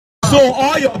So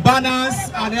all your banners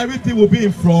and everything will be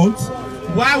in front,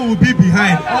 while we will be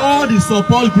behind. All the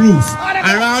support groups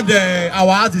around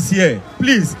our houses here.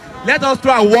 Please, let us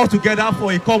try and work together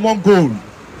for a common goal.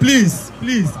 Please,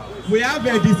 please. We have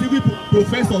distinguished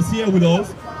professors here with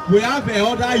us. We have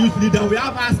other youth leaders. We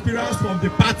have aspirants from the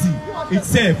party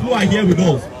itself who are here with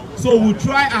us. So we'll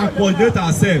try and coordinate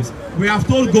ourselves. We have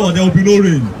told God there will be no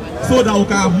rain, so that we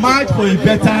can march for a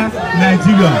better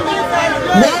Nigeria.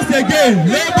 Once again,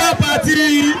 Labour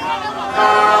Party,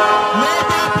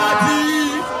 Labour Party,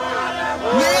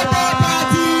 Labour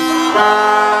Party.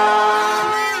 Are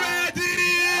we ready?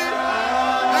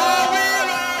 Are we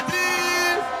ready?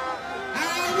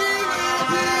 Are we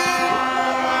ready?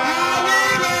 Are we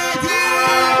ready?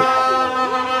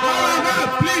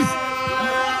 However, please,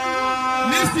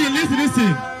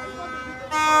 listen.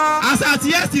 As at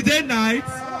yesterday night,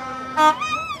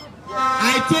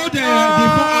 I told the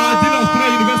Dean of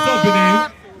Student University of Benin,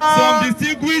 some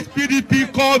distinguished PDP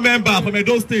core member from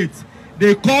Edo State,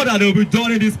 they called that they will be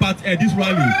joining this party, this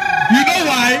rally. You know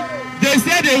why? They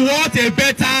said they want a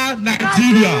better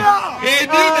Nigeria. A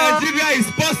new Nigeria is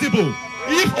possible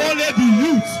if only the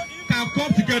youth can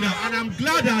come together. And I'm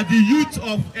glad that the youth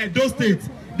of Edo State,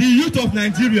 the youth of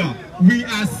Nigeria, we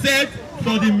are set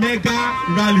for the mega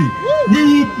rally. We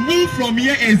will move from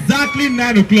here exactly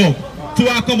 9 o'clock to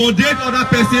accommodate other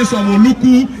persons from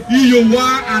Oluku,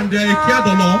 Iyowa, and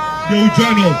Ikiadono. They will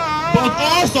join us. But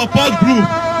all support group,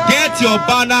 get your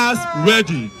banners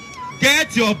ready.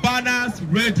 Get your banners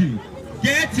ready.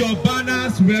 Get your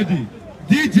banners ready.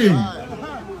 DJ.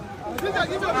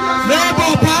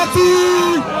 Labour Party!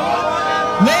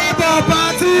 Labour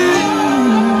Party!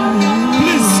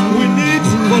 Please, we need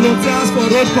volunteers for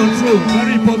road control.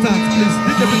 Very important. Please,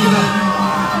 bring it down.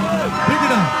 Bring it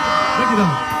down. Bring it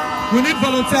down. We need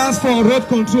volunteers for road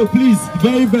control, please.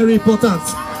 Very, very important.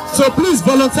 So please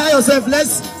volunteer yourself.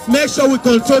 Let's make sure we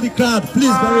control the crowd.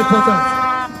 Please, very important.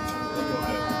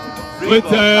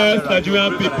 Greetings,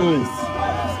 Nigerian people.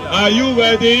 Are you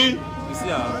ready?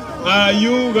 Are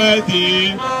you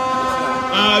ready?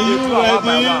 Are you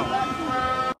ready?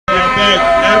 I beg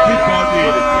everybody.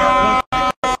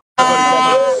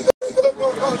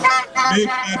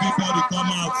 Make everybody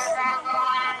come out.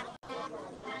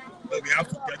 But we have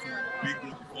to get to big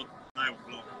road before 9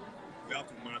 o'clock. We have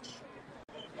to march.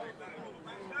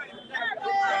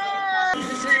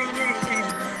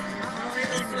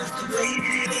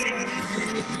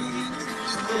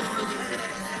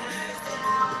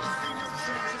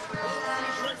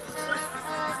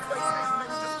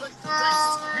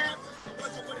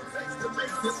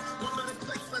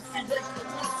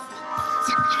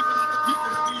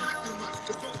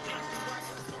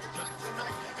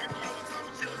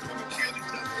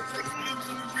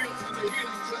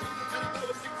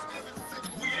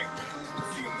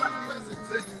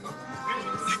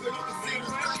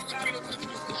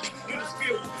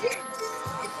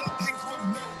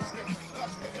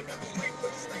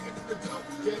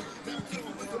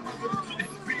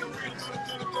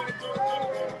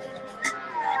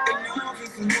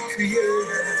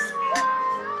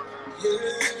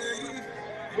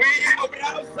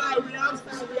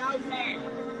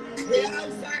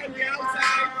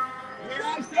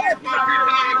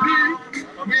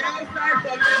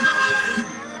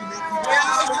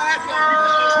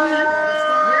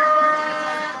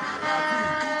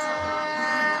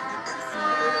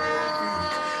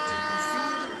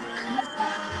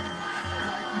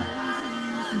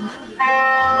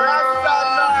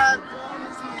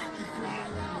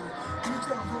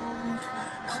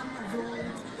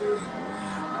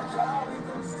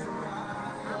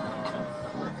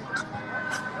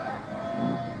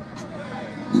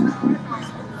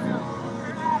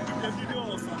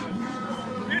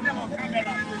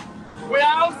 We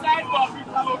are outside for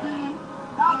Peter Obi.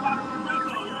 That's our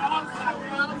professor. We are outside. We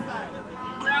are outside.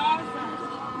 We are outside.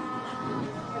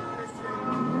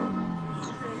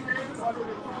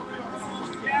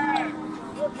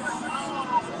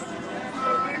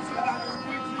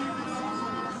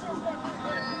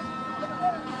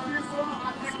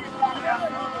 Yeah.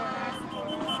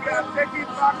 We are taking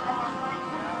back our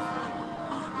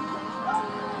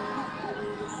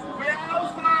We are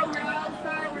outside. We are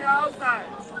outside. We are outside.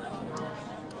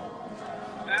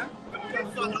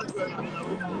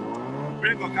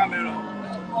 Bring your camera.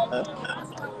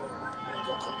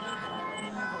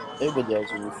 Everybody has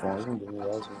uniform, even the new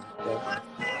has one.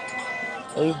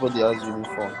 Everybody has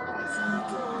uniform.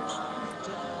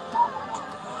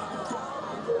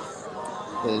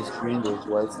 There's green, there's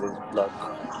white, there's black.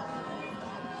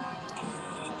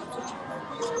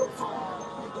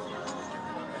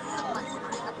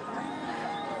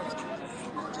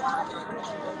 We outside.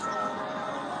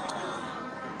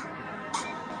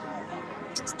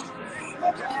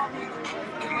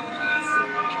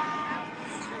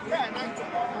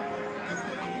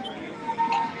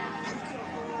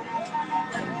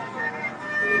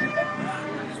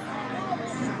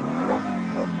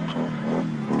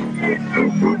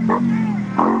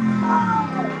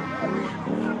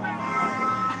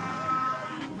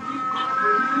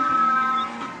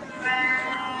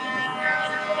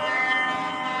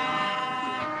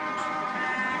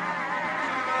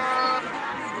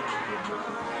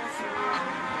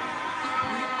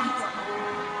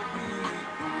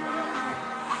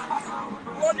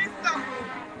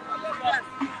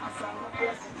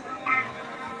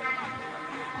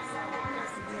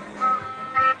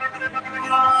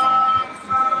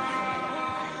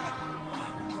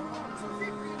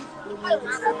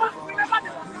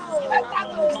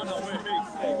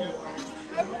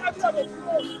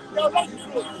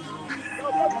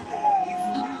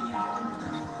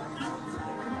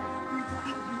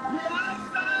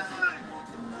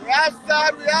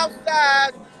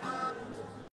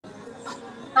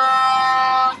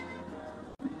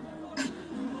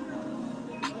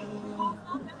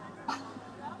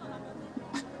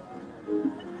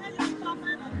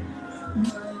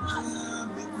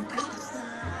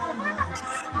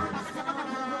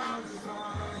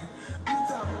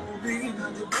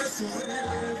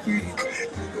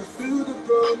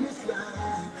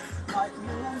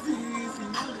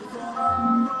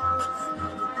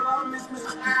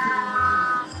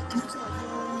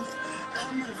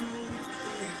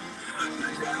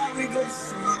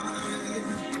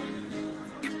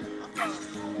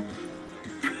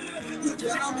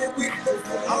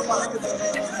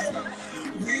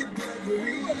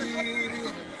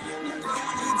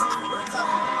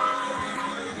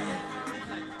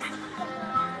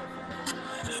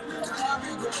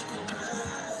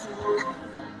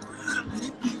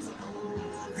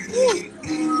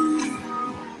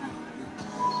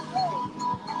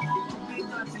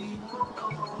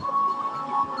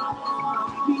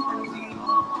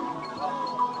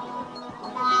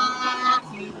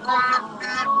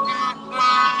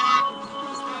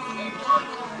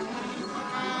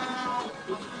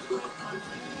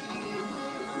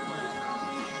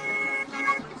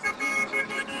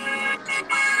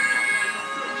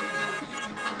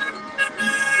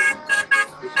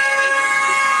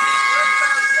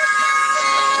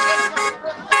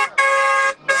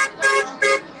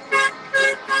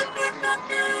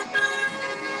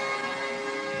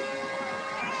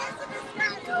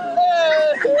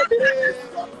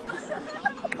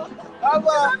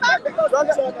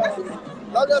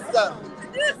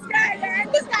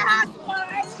 This guy has fun.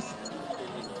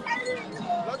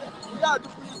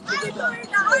 I do it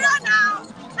now. Oh, yeah, now.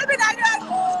 Maybe I don't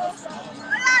go. Oh,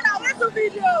 yeah, now. Where's the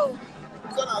video?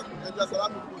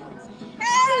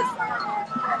 Hey!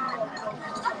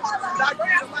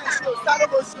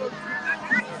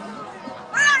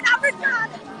 Oh, yeah, now. Which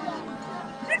one?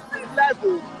 This is live.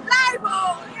 Live, oh.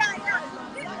 Yeah.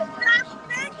 This is live.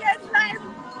 Make it live.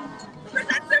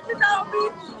 Presenting Peter Obi.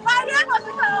 My name was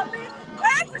Peter Obi.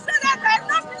 When you say that there is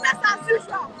no business as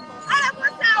usual. I am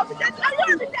going to say I'll be taking. Are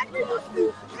you taking this too?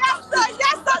 Yes, sir.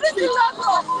 This is not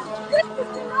all. This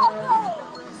is not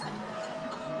all.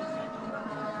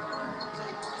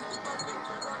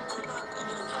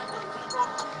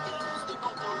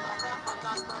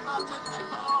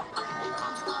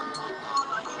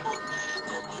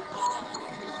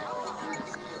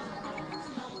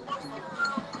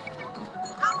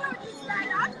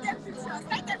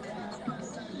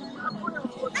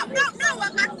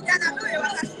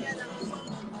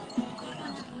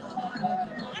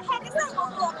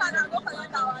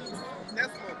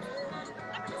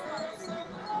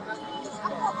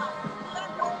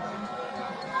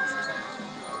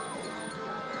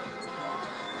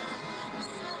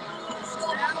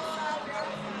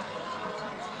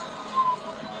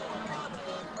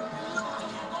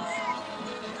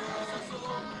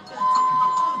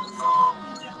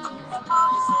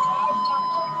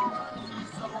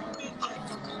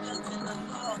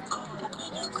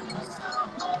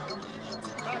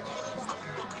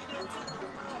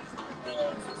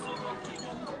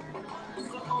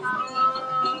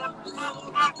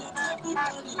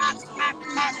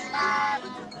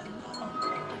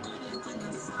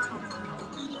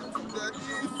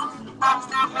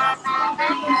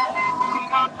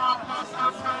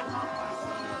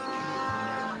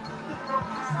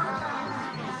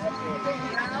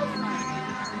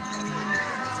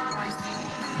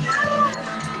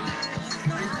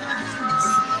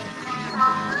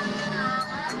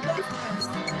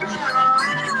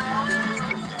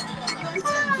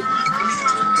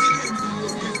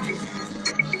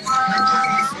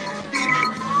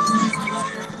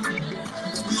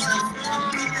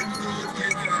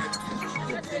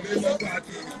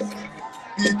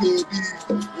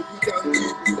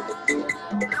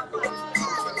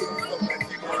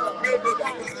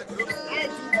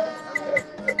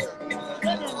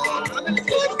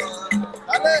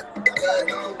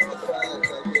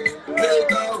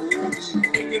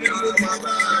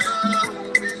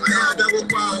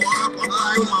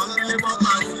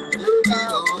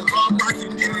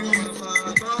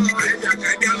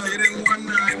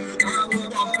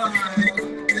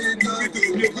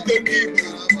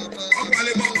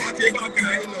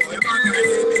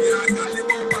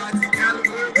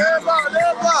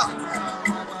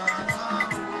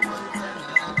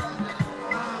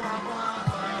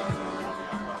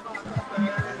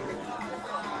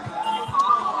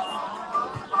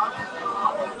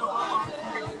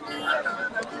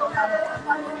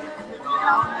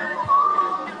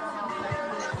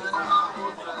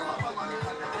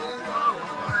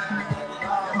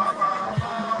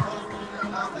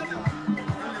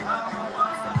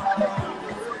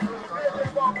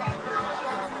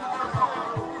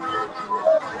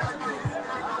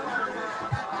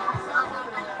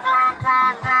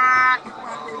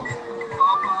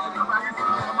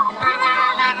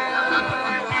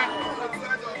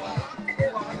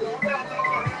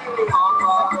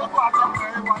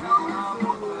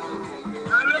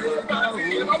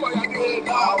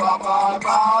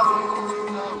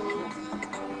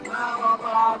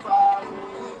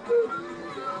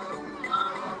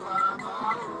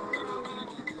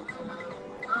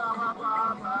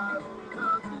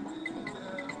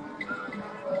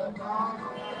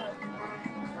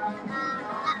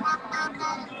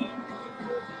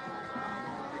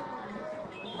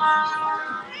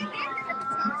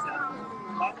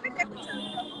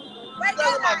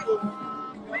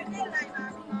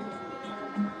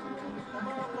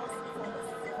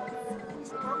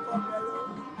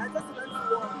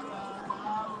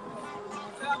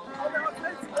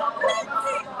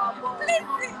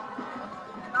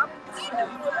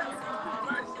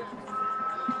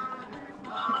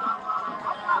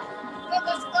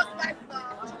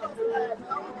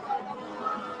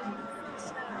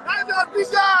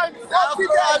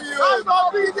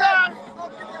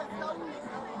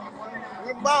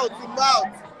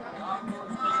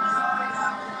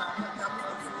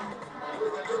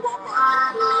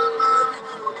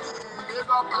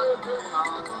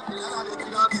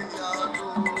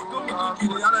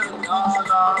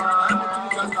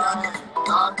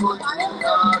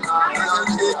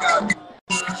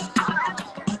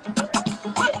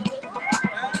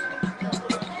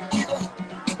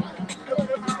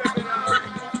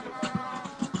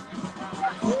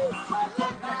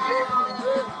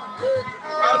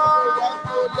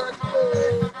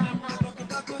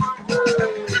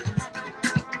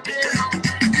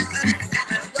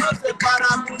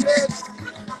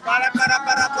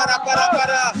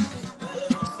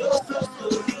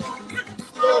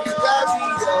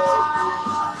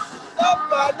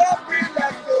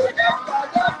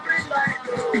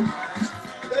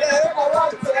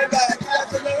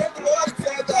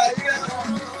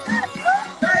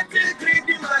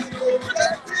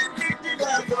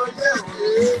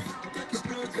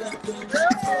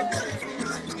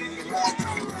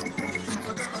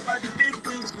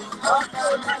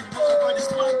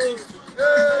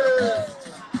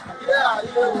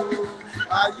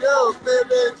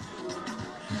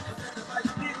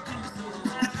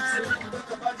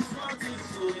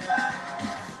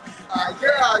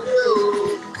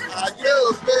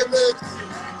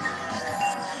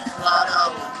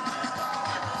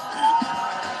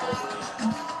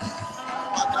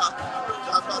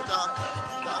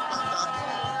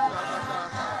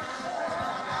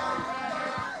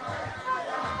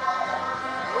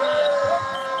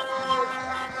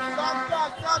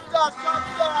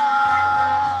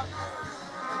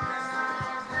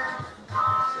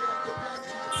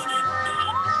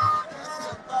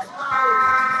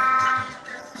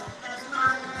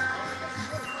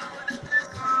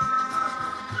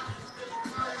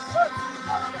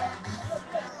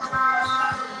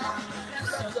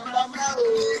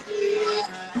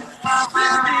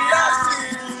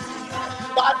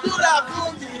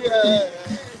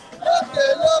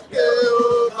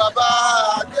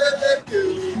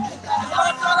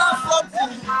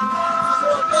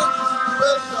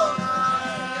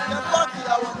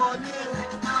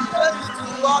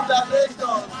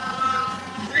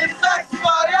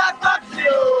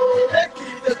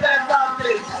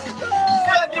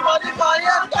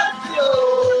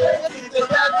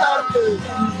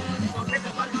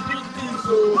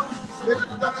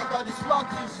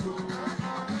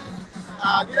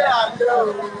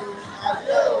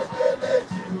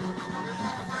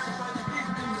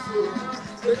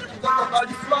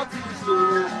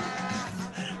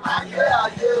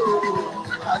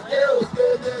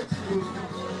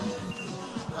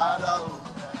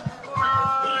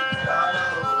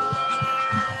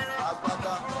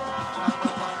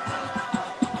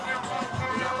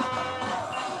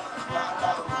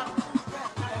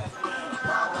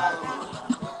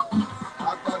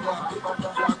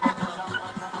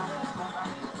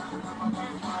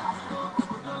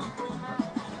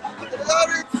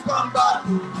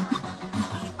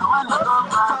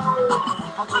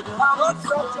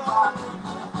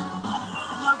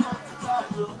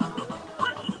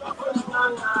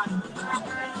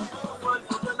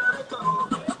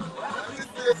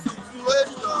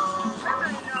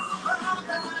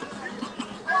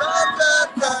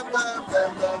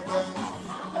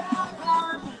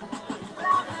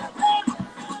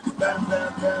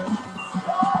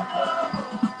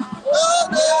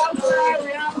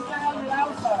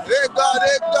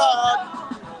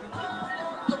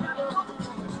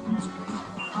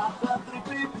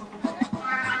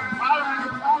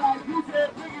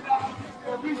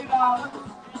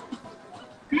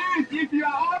 Please, if you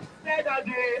are upset at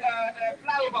the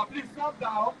flyover, please come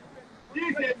down. This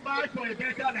is a march for a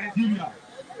better Nigeria.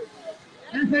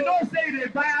 If you don't say the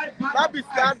bad,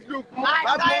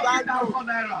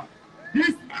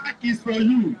 this mark is for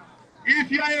you.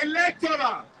 If you are a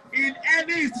lecturer in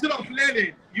any institute of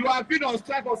learning, you have been on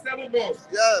strike for 7 months.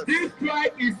 Yes. This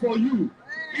strike is for you.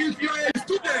 If you are a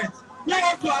student who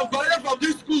wants to have graduated from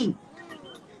this school,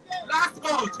 last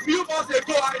month, few months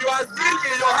ago, and you are still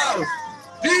in your house,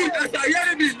 Please, as you're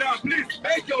hearing me now, please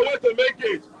make your way to make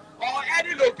it. Or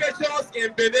any locations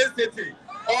in Benin City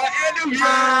or anywhere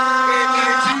in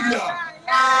Nigeria.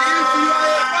 If you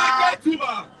are a market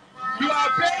woman, you are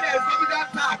paying a exorbitant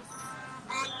tax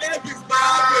and left is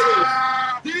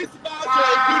my this march for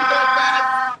a good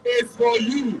government is for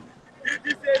you. It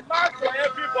is a march for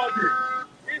everybody.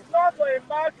 It's not for a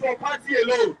march for party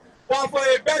alone, but for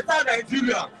a better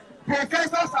Nigeria.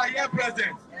 Professors are here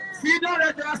present. Senior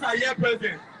lecturers are here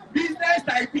present. Business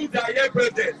tycoons are here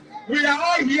present. We are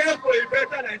all here for a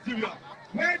better Nigeria.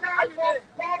 Whether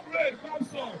come rain, come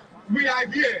sun, we are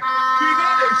here. We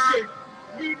know the shape.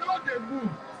 We know the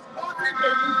move. Nothing to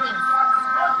move us.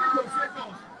 Nothing to shake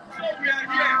us. So we are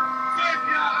here. So if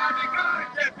you are the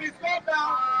government, please come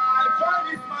down and join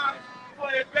this march for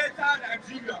a better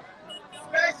Nigeria.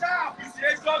 Special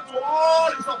appreciation to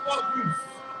all the support groups.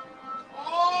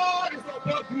 All the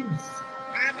support groups.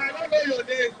 And I don't know your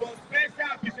names, but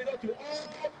special appreciation to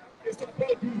all the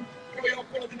support groups for your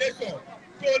coordination.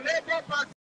 To Labour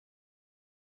Party.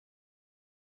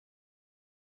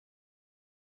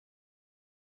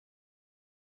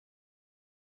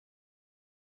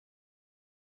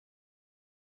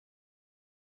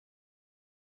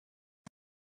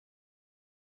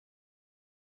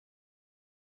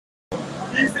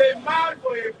 It's a man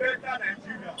for a better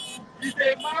Nigeria. It's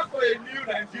a man for a new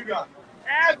Nigeria.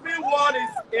 Everyone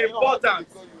is important.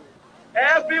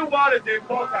 Everyone is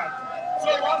important.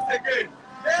 So once again,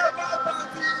 Labour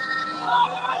Party.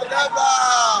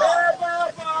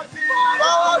 Labour Party.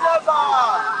 Labour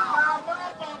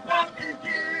Papa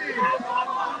Bigi.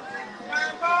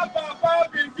 Papa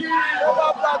Bigi.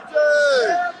 Labour Party.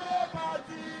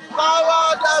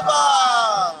 Power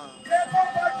Labour.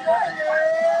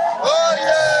 Oh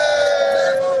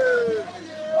yeah!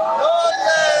 Oh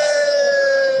yeah!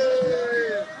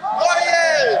 Oh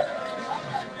yeah!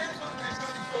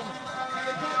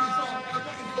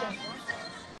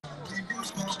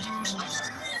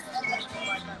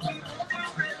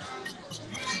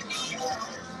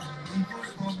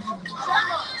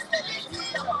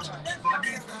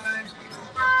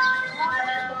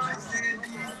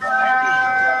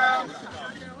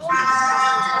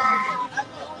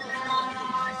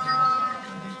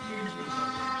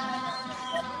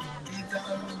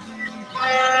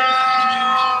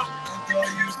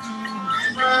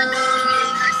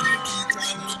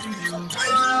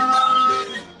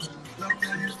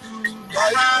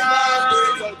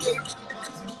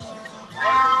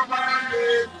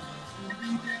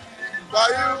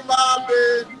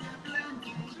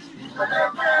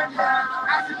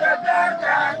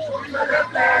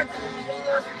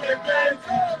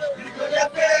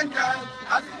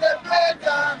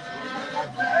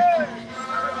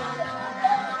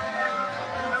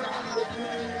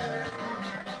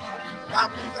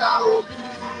 Peter Obi,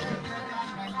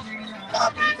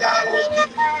 Peter Obi,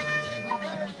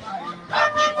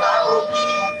 Peter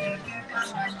Obi,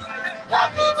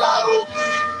 Peter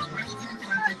Obi,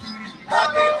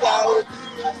 Peter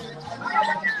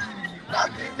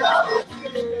Obi,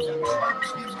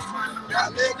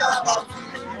 Peter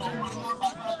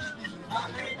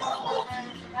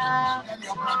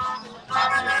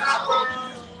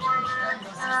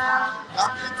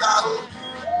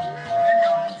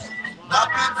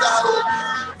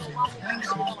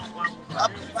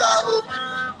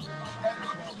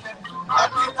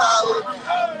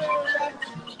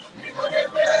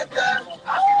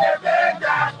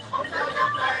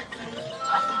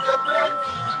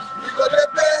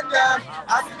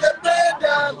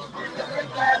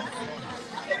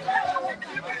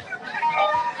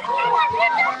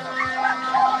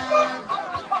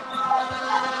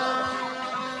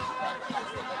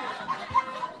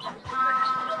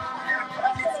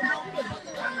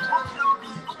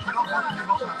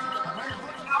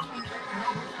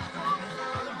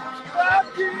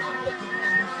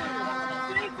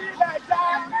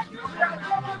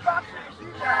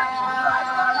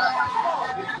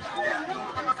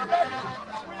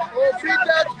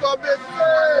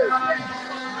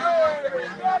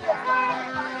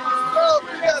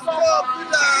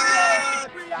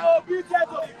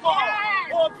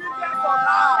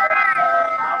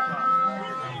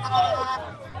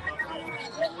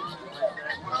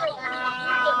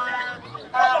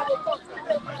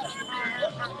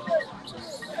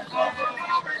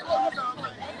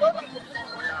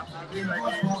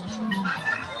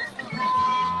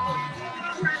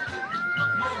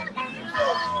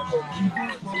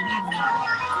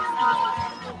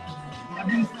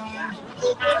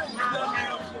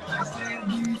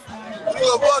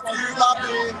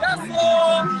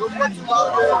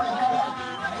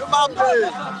Human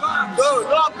being. No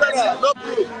umbrella, no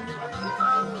proof.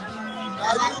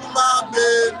 Are you my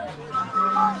babe?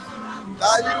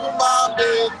 Are you my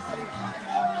babe?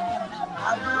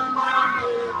 Are you my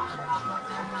babe?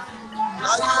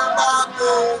 Are you my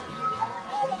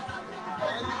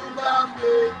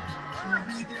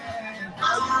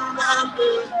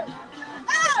babe?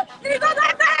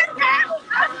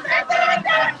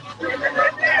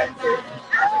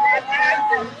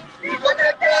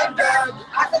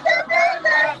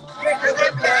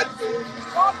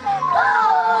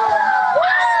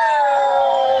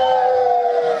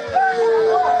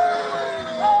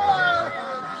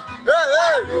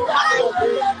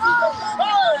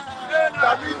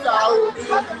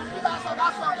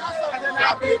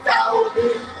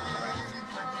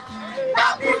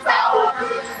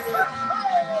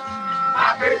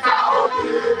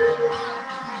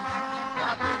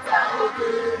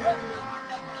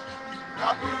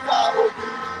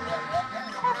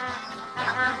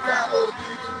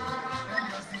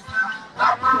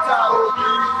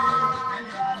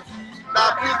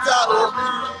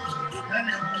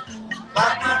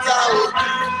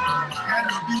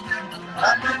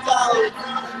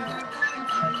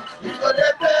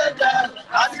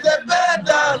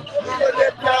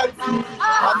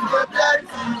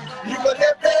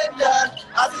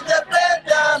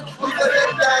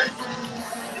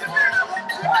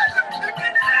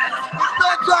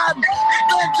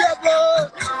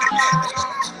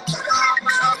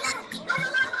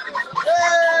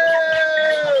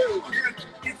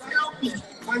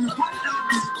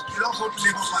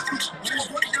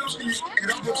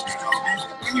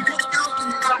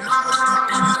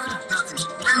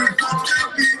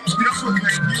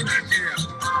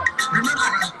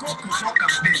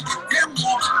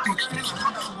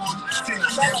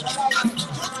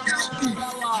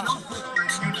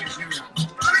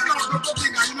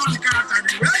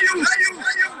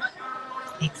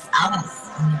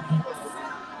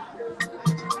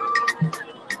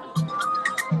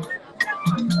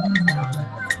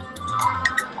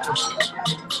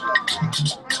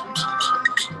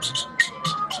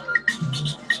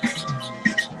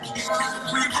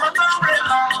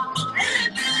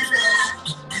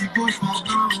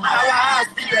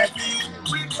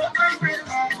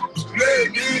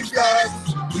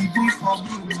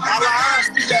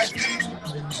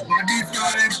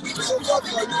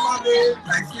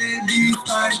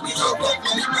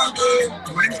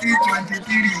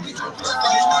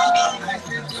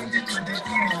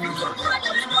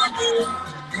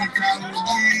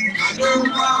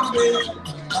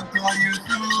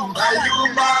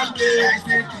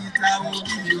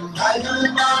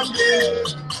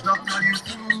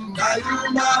 Are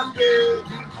you my babe?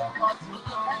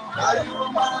 Are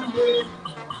you my babe?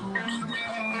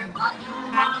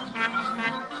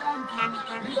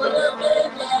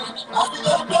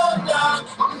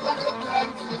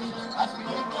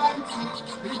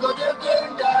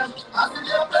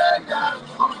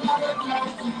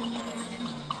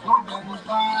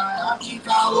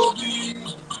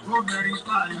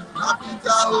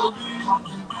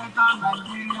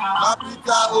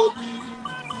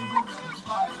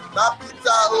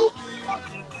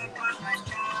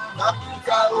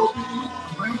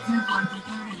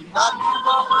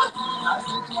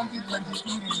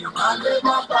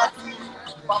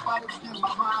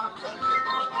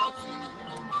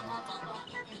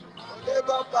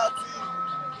 Labour Party,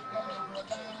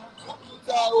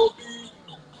 Peter Obi,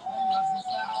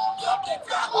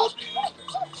 Peter Obi,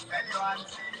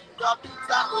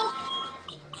 Peter Obi.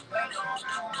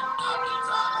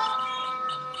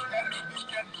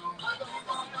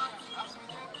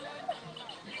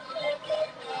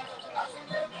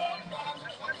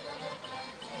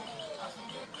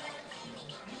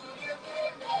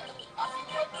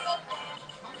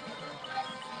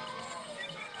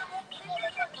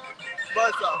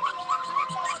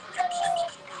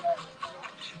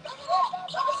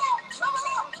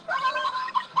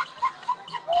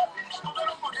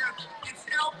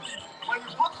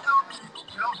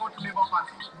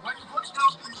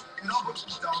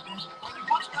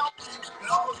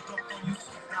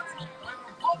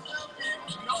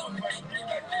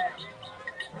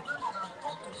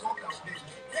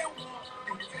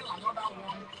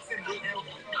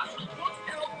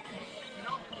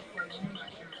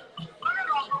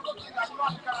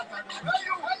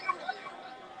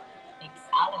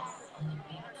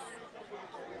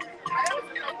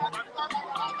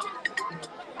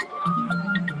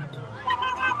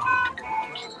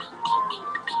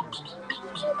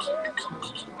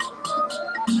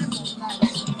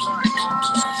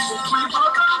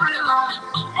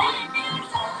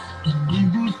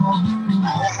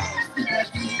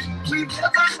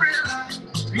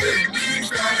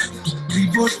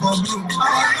 vote for blue.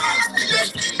 Our last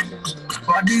election.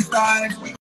 But this time,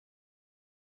 we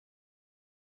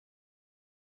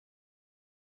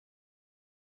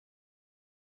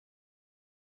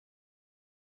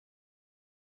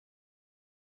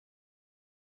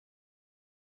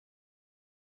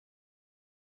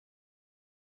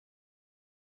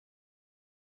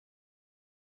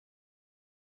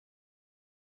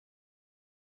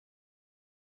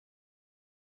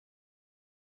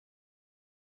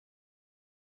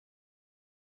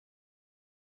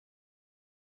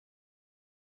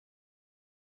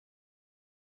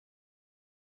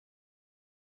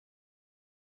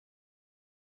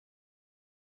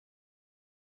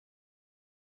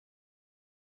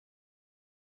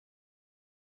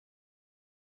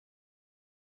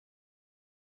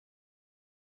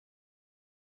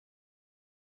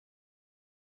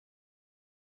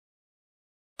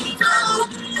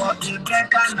for the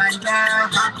better Nigeria,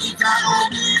 Peter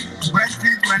Obi,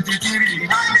 2023.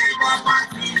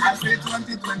 I say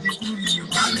 2023, you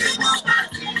can Labour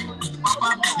Party. Papa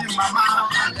picking mama,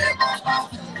 Labour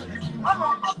Party. Mama,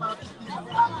 papa picking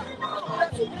mama,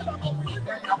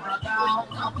 then your brother,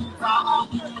 Peter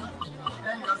Obi,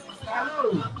 then your sister,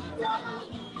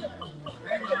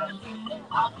 then your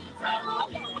auntie, Peter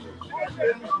Obi.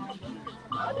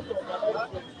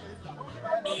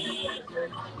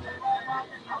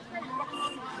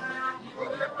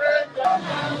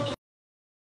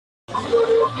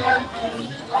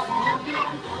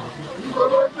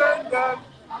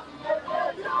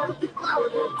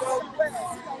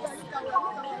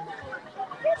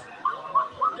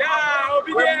 Yeah,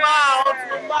 Obi We're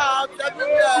out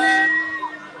everywhere.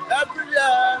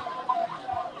 Everywhere.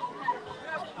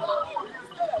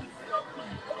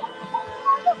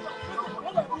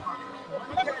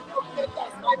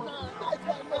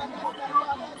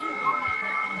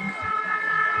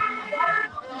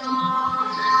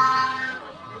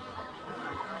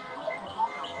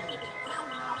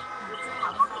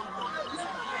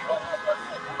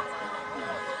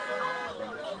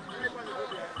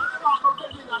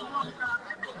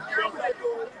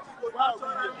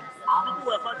 People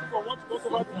were fighting for what goes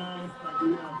over to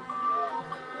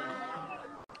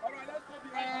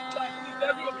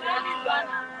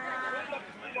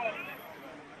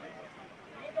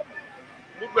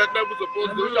Movement never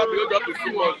supposed to be up to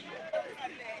too much.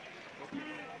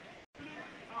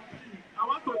 I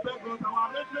want to beg us,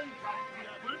 our arrangement is that we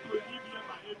are going to leave here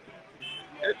by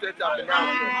 8:30. 8:30 have been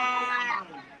out.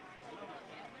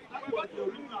 That was the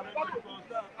original arrangement.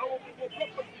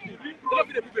 Don't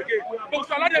be the people again. But we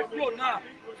shall let them flow now.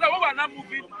 So when we are now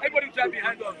moving, everybody will try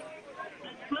behind us.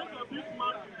 Let us see the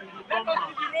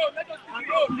road. Let us see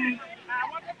the road.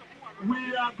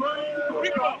 We are going to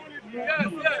People. Yes.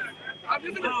 I'm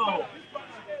using this phone.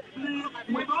 please,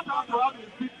 we don't have to have a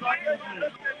feedback meeting.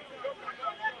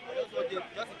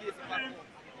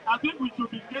 I think we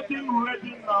should be getting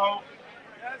ready now.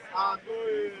 And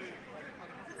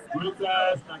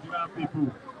greatest Nigerian people.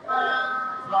 So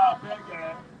I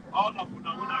beg all of you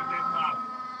now when I get back,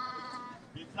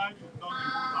 the time is not the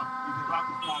moment. It's about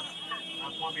to start.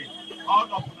 I'm coming. All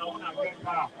of you now when I get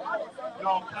back,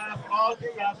 your cars, all the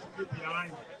cars should be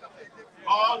behind.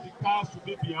 All the cars should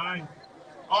be behind.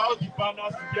 All the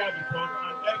banners should be at the front,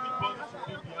 and everybody should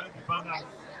be behind the banners.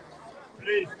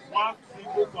 Please, one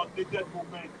single coordinated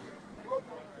movement.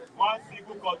 One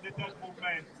single coordinated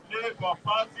movement. Labour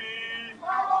Party.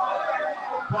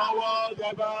 Forward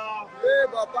ever.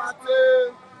 Labour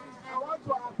Party. I want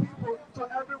to appeal to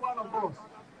every one of us.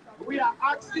 We are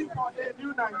asking for a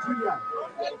new Nigeria.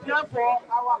 Therefore,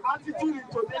 our attitude in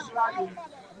today's rally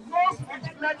must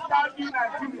reflect that new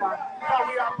Nigeria that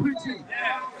we are preaching.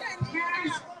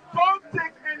 Please don't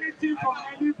take anything from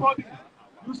anybody.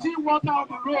 You see water on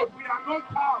the road, we are not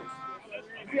cows.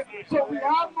 So we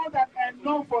have more than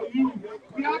enough for you.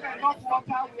 We have enough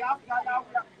water, we have Ghana,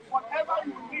 whatever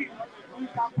you need, we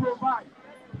can provide.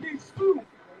 Please do,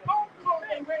 don't throw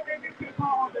away any paper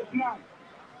on the ground.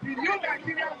 The new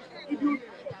Nigeria, if you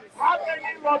have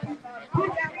any rubbish, put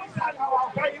them inside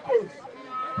our vehicles.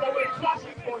 So we trash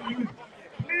it for you.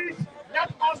 Please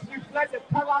let us reflect the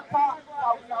character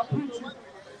that we are preaching.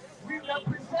 We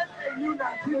represent a new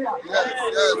Nigeria.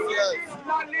 Yes.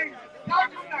 Darling, that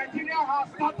new Nigeria has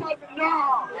started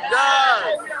now.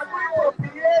 Yes. We are going to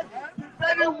behave the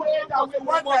very way that we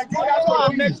want Nigeria to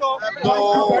be. Thank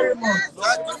you very much.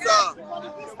 Thank you, sir.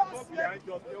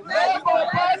 Labour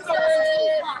Party!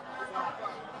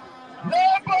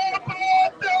 Labour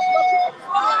Party!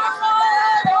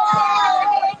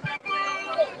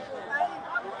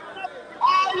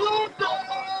 Are you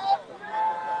there?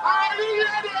 Are you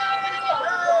ready?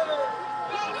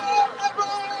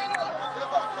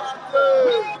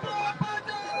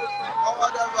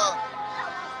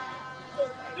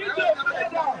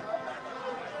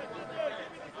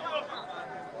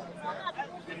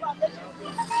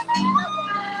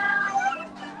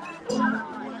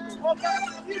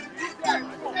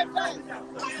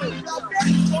 We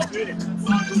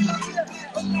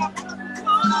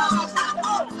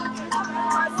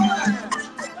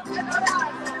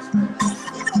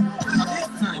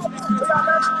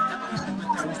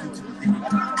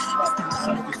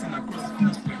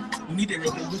need a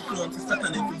revolution to start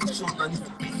an evolution that needs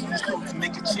to be solution to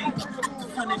make a change. To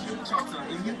find a new chapter, a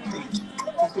new page.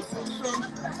 From consumption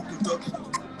to production.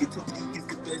 It's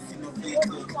the best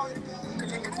innovator. Can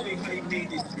I tell you how you made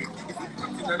history? It's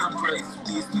impacting an enterprise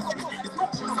today's history. It's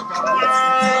not just about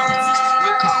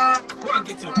wake up, go and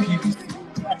get your PVC.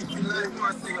 If you like, go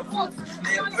and say your vote.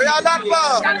 We are not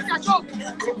far.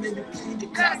 Maybe play the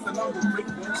class along the break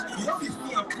bones. You don't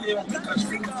see a player who can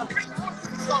sing up.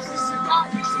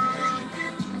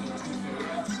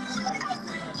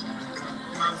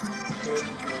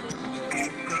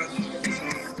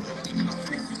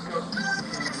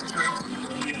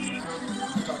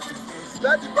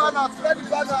 Spread the banner, spread the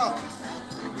banner.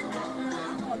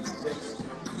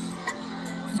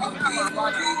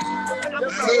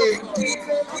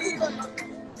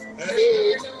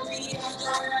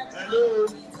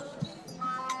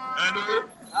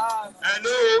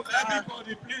 Hello,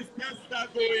 everybody, please, let's start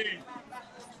going.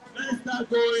 Let's start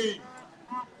going.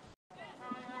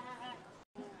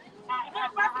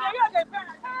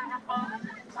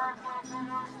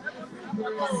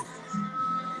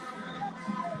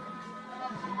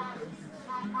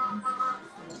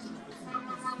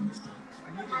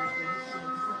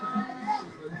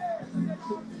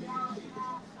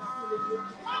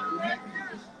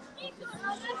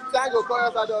 Time go call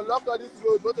us and they'll lock on this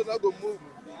road, but they're not going to move.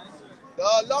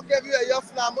 They'll lock everywhere, you're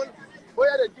slamming. Oh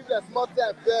yeah, they give them small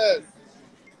time first.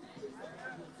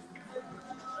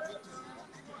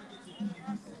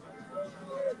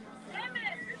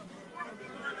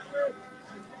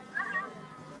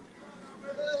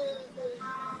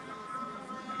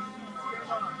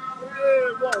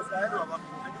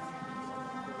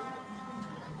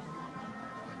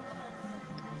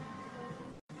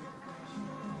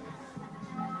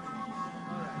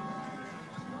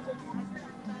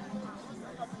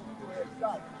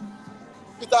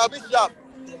 Peter Obi sharp.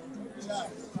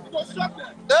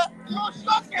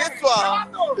 This one.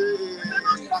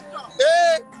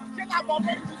 Hey.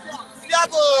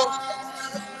 Thiago.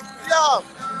 Siam.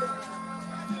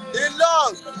 In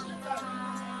long.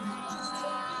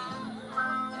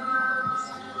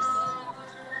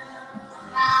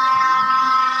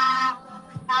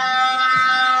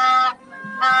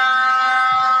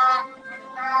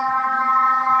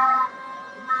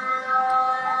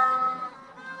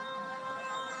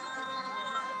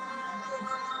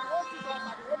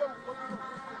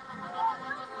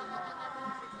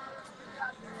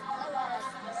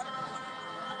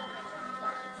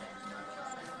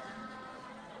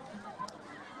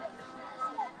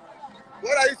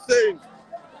 What are you saying?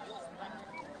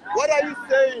 What are you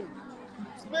saying?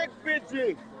 Speak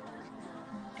pidgin.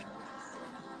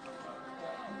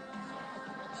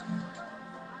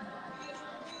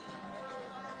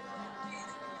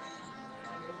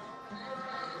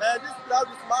 Man, this crowd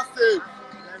is massive.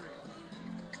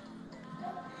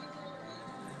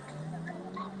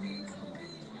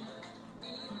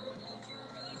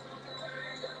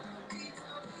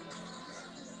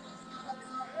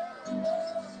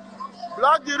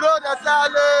 Block the road,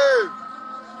 Asale.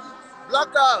 Block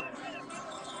them.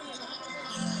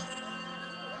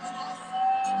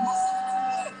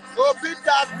 Go beat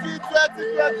that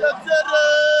T2023.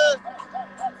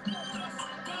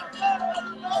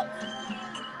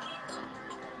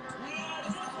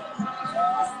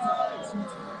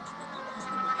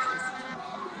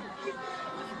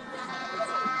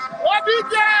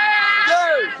 Obj!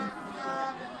 Yeah.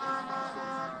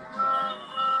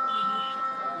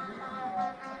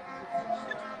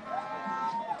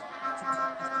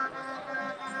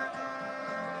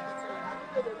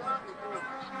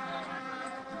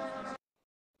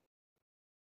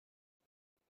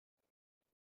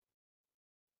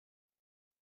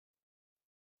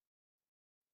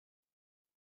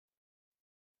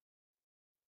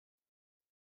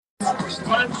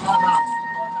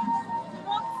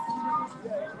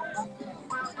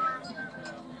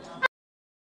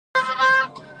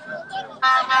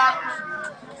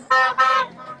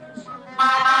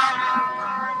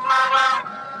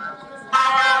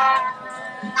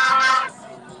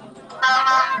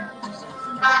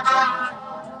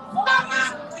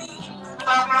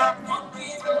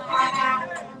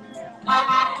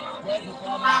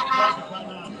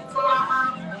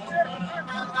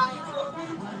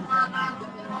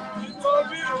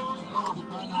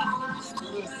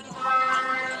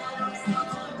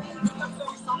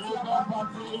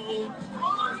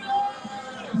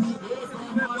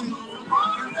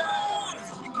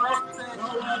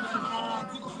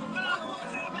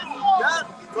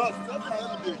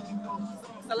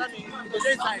 salami. It's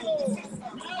inside.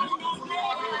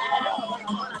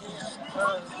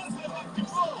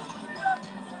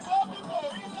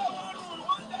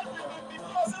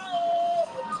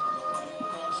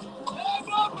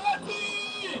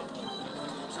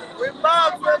 We're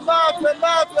mad.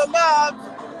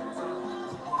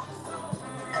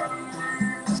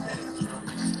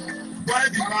 Where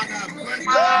the banner?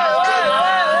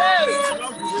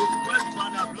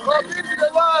 Obi to the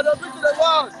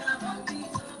world.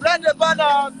 Spread the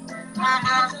banner.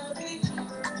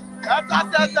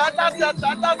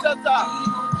 Center.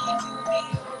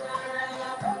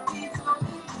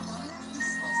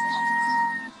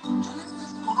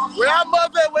 We are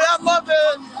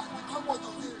moving.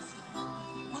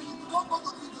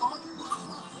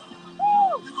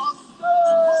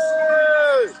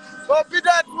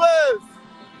 Confident ways.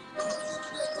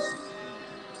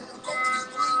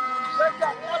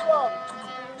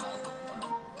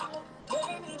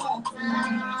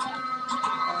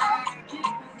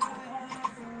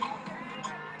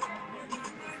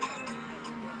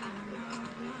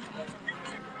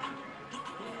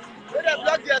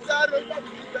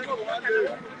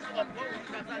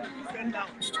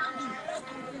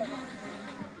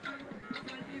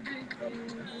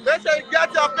 Make sure you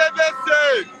get your favorite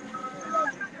seat.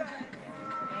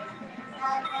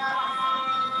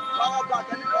 Power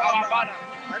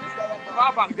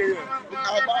back there.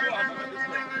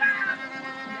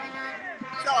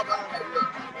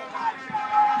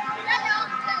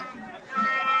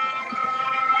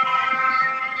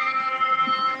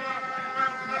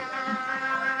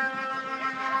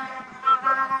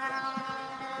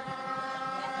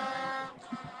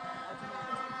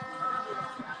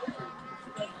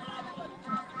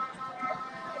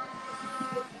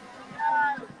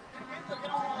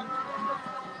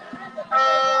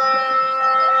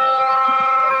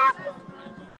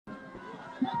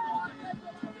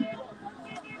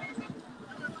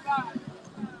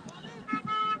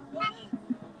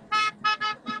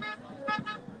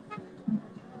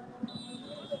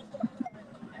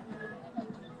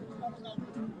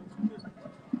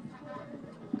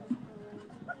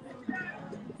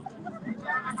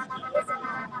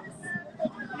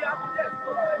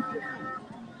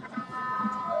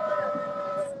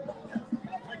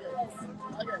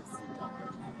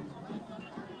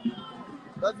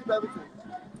 Let's do everything.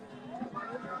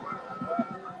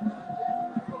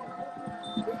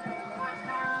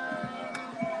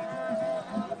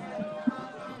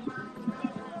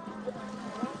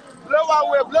 Blow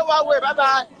one way,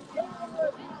 bye-bye.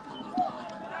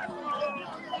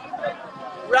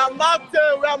 We are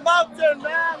mountain,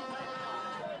 man.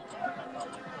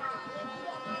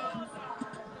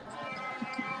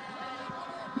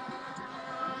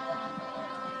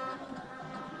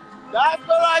 That's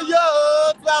where I go,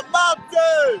 we are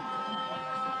mountain.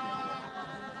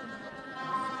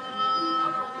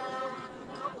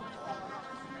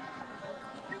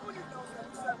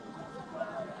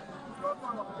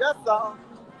 Yes, sir.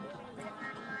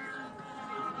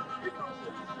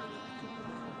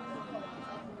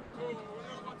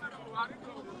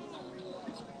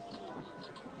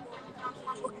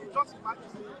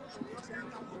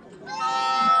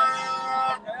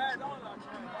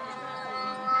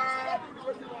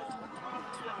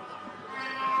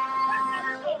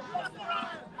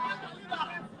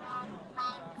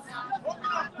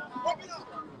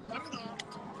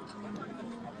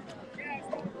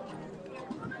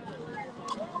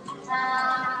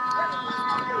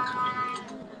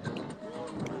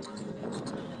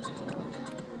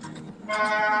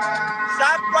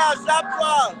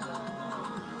 Shapwa.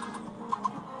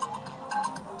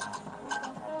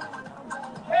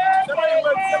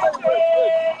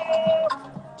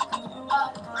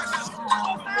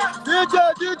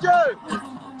 DJ.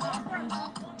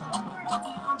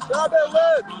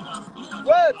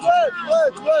 Wait.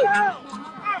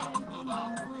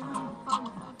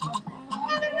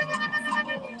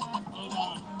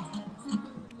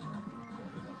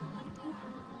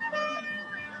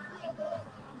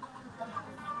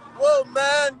 Whoa,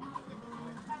 man.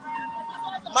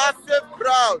 Massive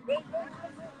crowd.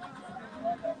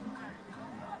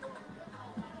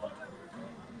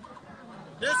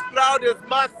 This crowd is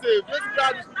massive. This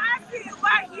crowd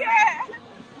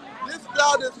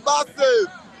is massive.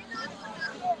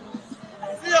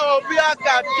 See Obi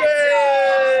Akate.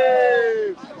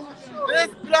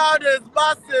 This crowd is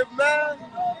massive, man.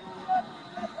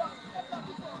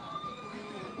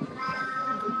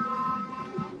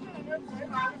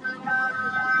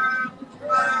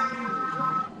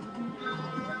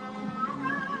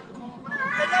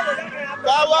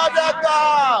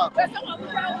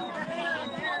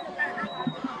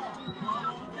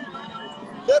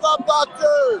 Labour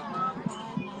Party.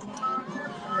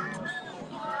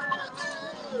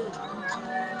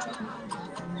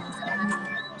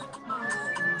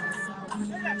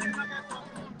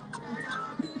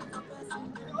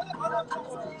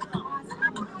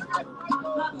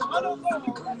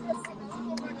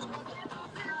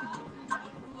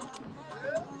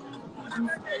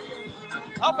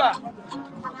 Abba.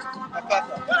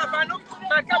 Well, if I know,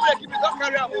 my camera keep it don't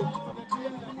carry out.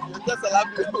 Just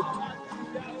Salami.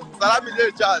 Salami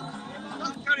dey charge.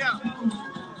 Don't carry out.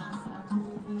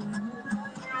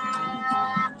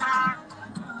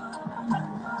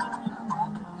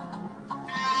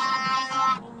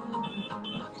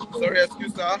 Sorry,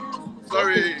 excuse sir.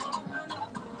 Sorry.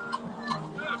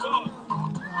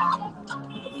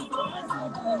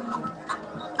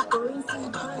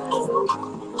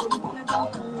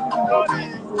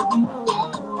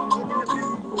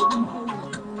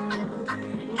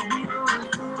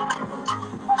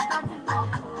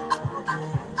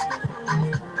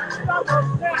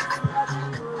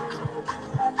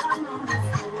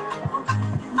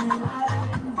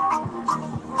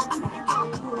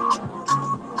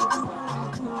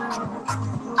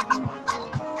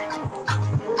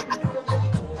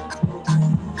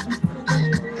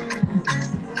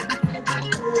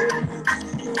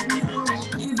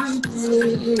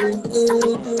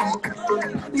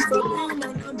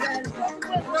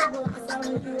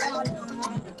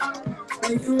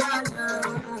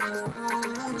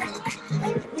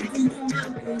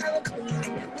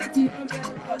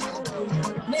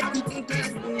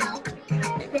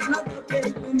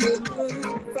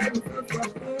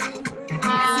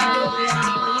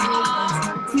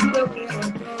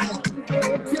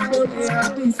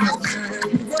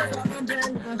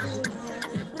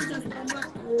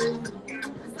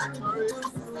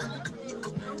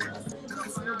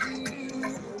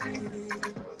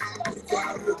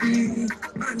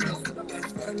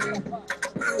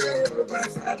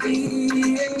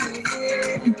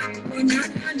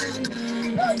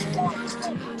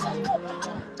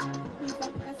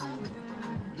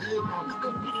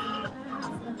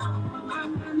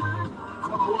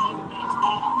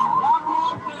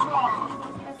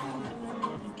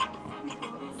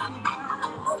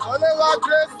 Only one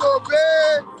grace to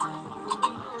obey.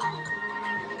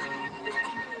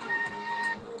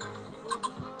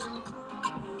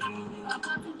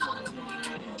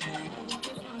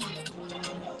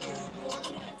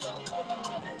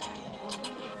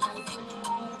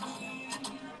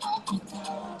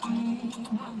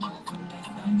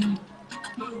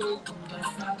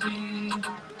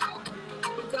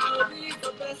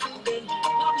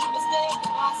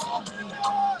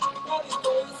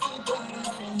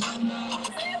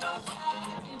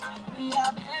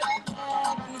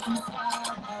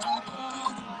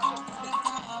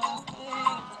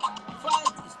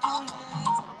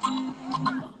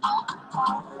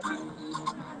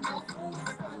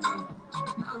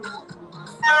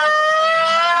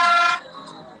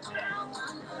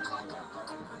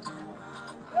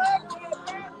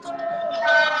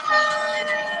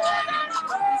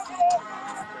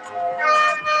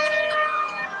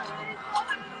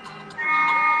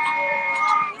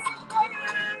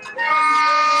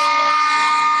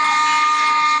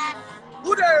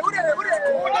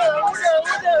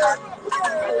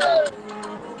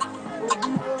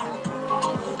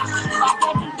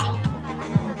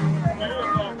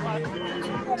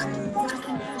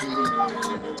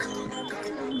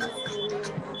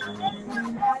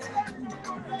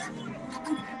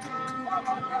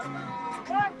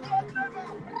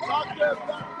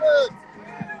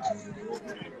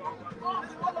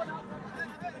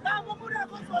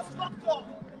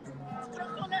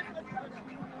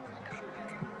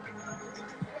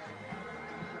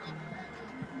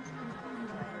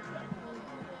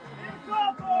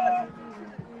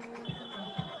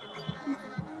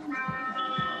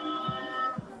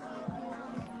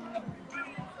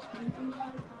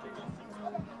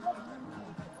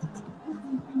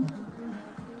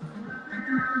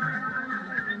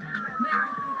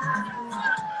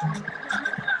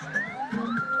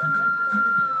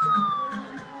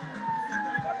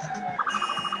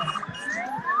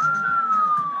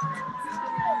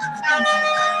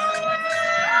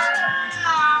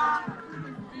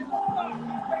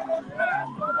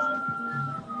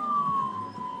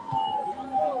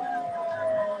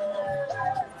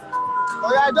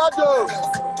 Oya Dodo.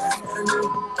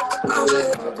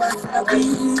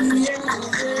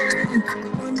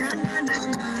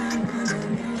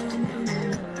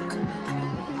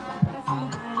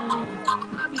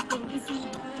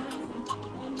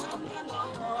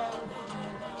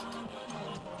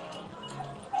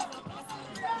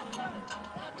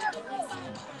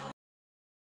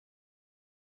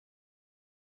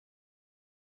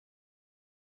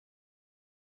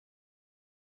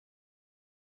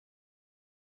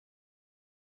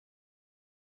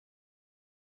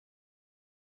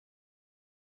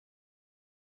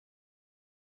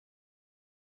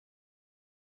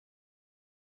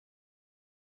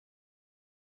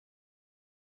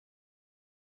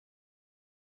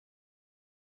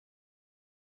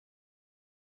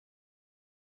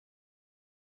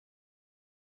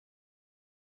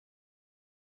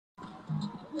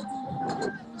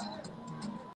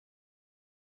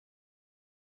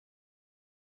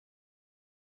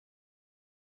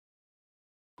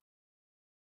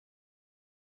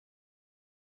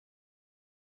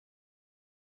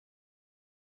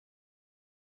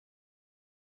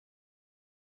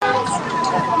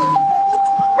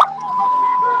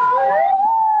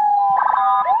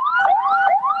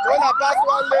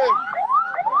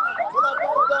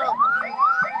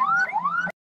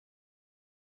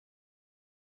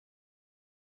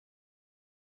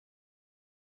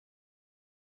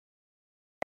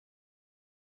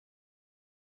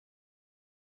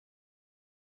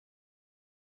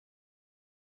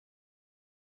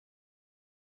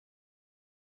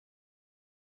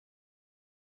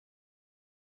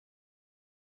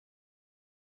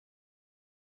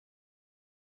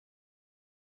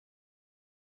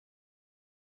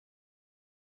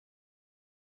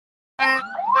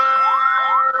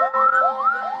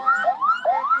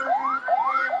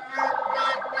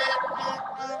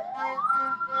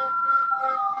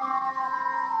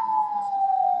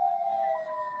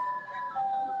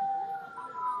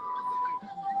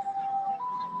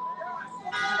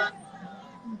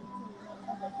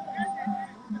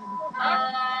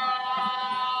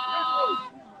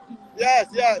 Yes,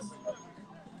 yes.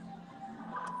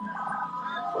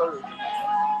 Sorry.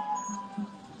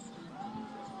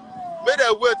 May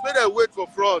they wait for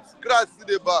front. Grass to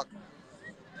the back.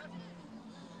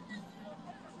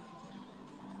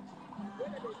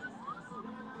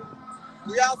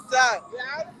 We outside. We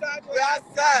outside. We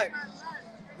outside.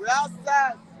 We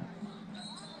outside.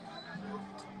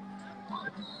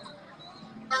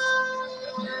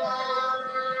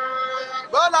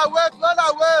 Lola, wait.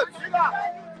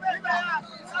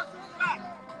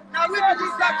 Now we do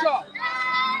this capture.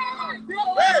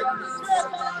 Wait.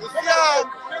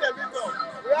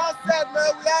 We outside,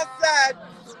 man. We outside.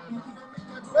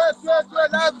 Wait.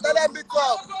 Let them be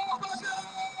tough.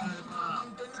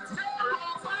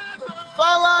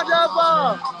 Forward,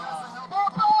 Eva.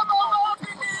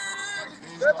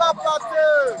 Eva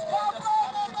party.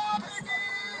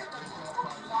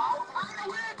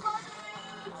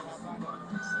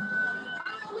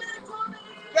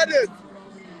 Get it.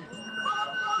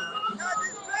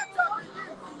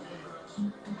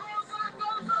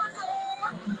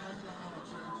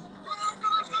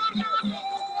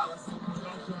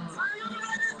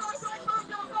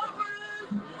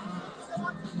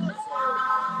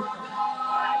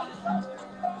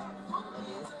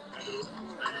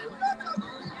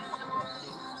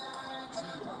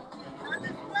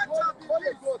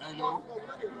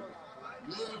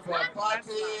 For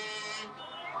party.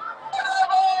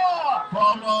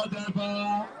 Follow the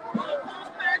bar.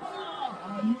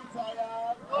 Are you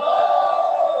tired?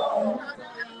 Are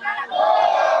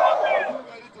you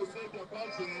ready to save your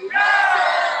country?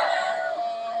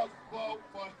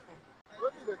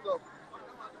 What is the top?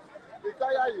 They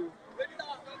tire you.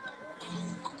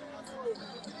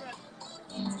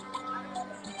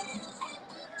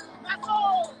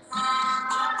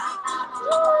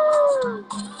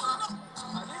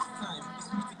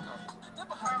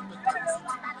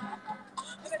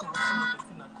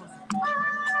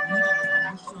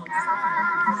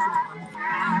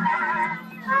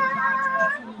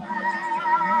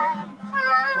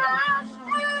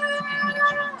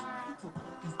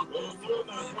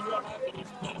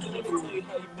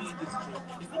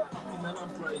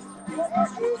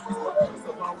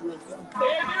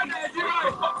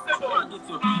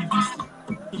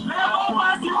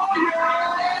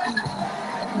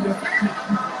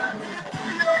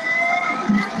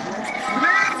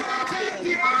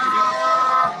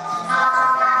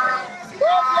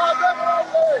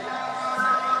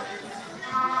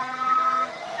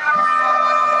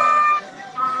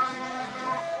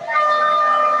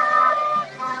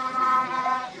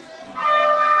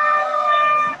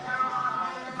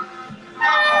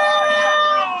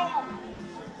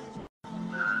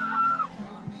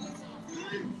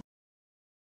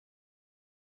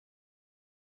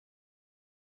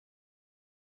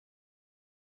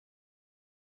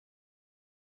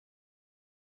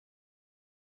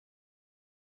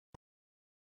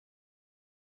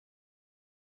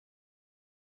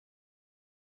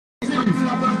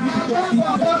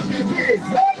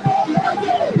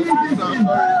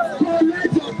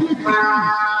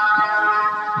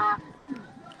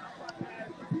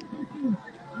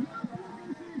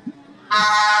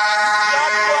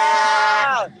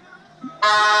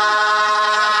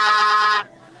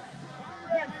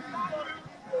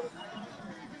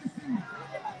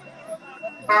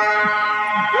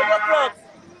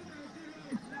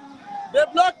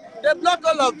 They block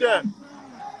all of them.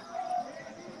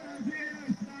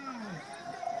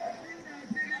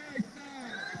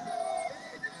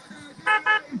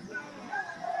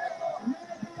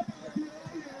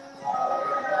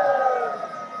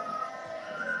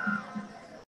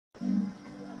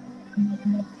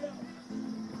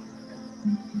 Hey,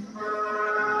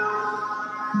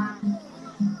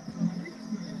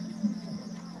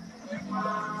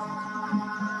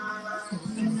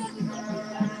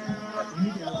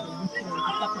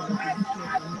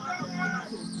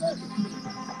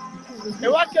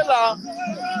 what killer?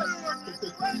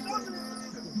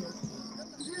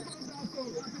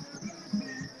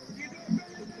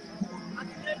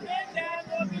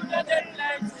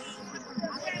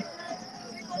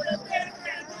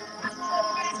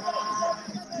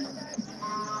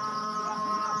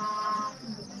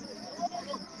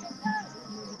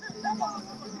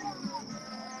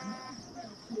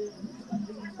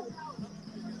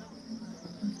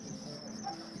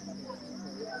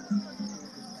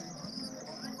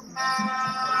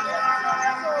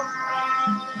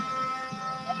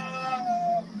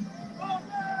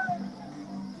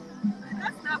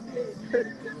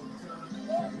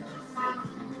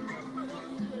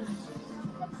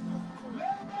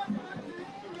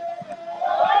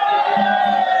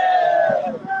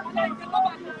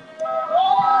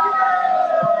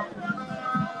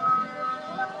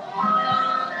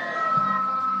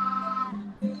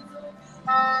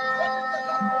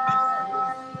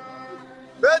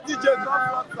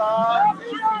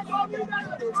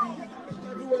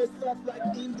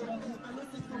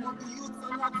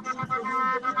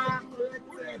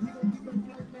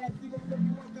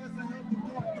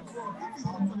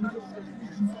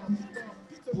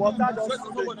 Water just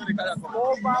nobody carry us.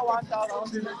 Over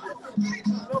 1,000.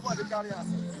 Nobody carry us.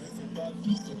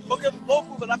 Okay, no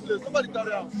food for that place. Nobody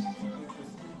carry us.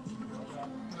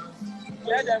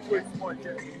 Let them wait small.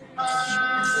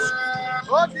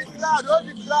 Hold the crowd, hold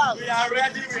the crowd. We are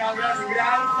ready, we are ready. We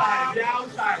are outside, we are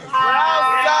outside.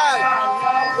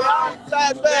 We're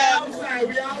outside, man.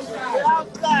 We are outside. We're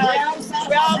outside.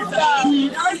 We're outside. We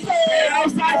are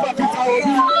outside for Peter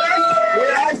Obi. We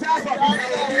are outside for Peter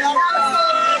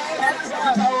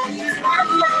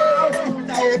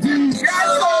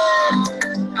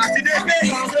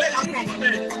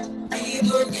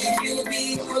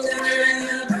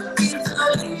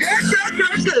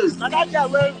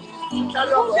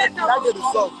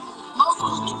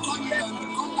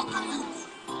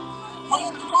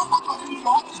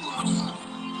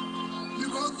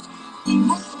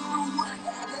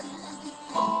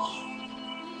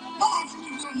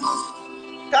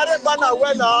Carry banner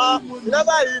well now.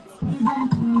 Never eat.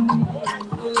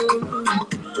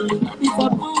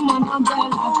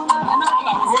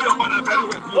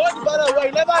 Hold the banner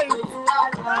well. Never eat.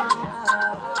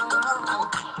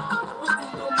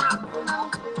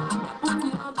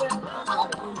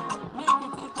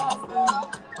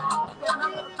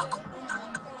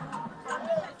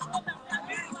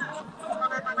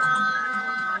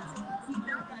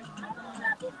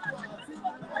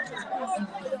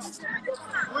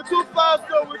 We're too fast,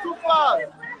 though. We're too fast.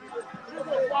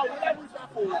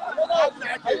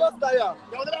 I just tired.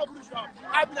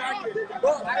 I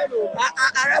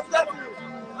respect you.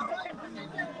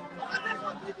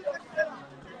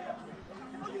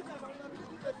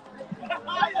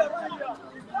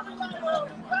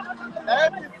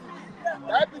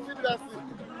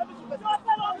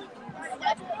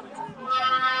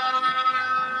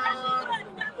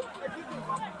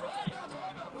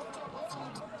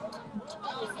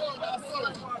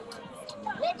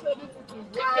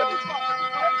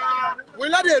 We're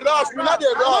not a rush. We're not a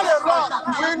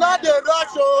rush. We're not a rush.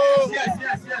 Oh. Yes.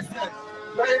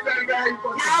 Very important.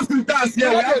 We have to dance here.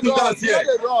 We have to dance here. Are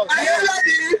you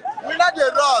ready? We're not a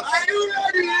rush. Are you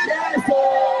ready? Yes.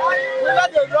 We're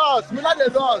not a rush. We're not a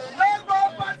rush.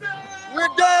 We're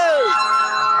there.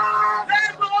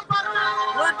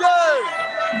 We're there.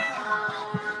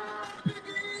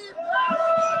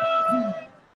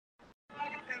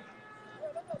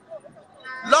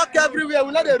 Lock everywhere.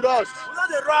 We're not a rush.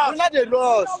 We're not a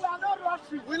rush.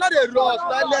 We're not a rush.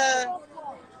 We're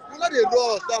not a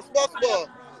rush. That's possible.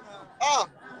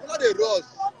 We're not a rush.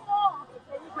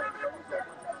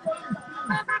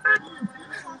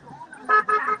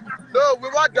 No, we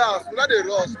want dance. We're not a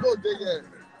rush. No, they here.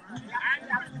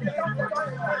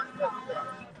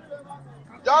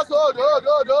 Just hold.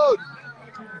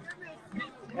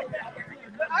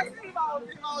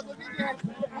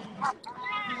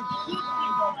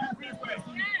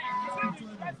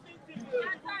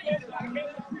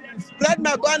 Spread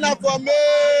my banner for me.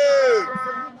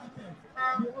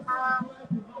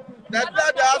 That's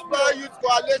not the Aspire Youth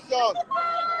Coalition.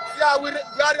 Yeah, we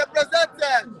are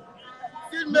represented.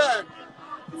 See men,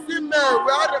 we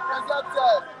are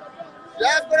represented. The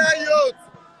Aspire Youth,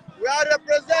 we are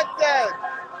represented.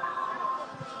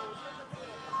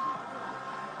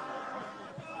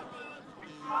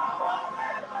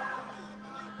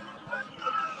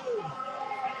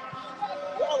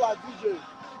 DJ.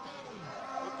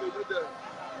 Okay, go there.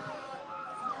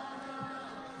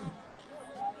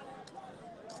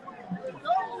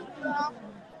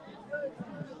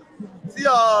 See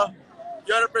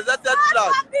your represented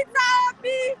flag. Peter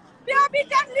Obi. Peter Obi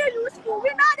can really useful. We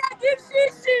know they give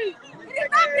shishi. It is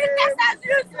not business as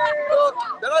usual. No,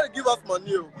 they don't give us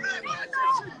money. We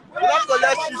don't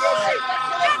collect shishi.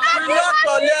 We don't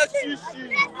collect shishi.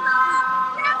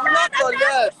 We don't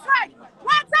collect.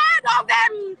 We're tired of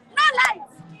them. No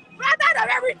lights. We're tired of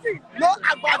everything. No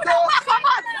agbado.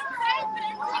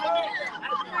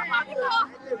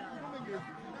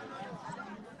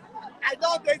 I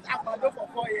don't taste agbado for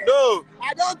 4 years. No.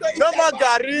 I don't taste No more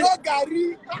garri. No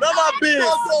garri. No more beans.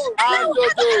 And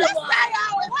dodo.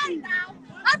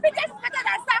 Everything is better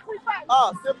than sacrifice.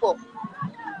 Ah, simple.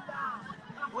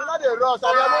 We not the rush. I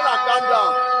don't calm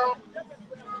down.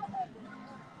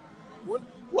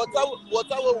 Water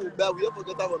we buy, we don't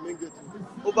forget our main gate.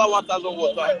 Over 1,000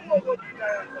 water. I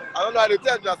don't know how to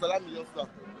tell you. Salami just start.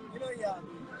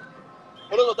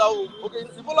 Okay,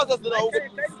 if you follow us now,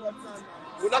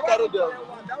 we not carry them.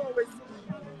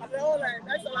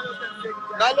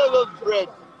 Now those bread.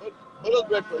 All those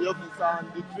bread for your piece and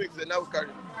the drinks, and now we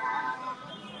carry.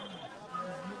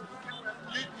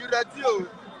 You ready?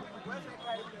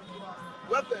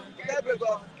 Weapon.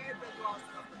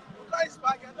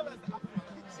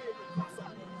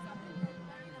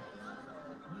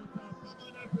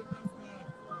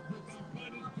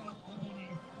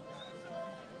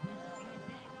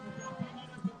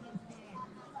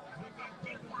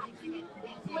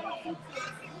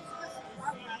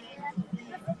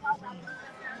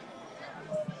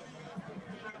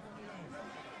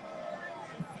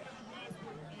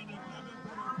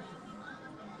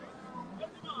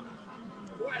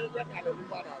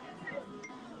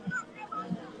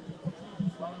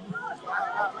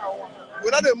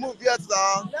 We're not a move yet,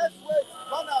 sir. Let's wait.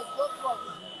 Runners, don't run.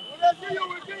 We'll see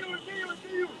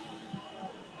you.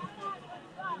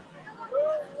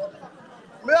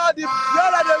 Where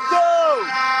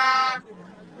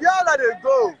they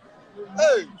go?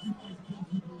 Hey.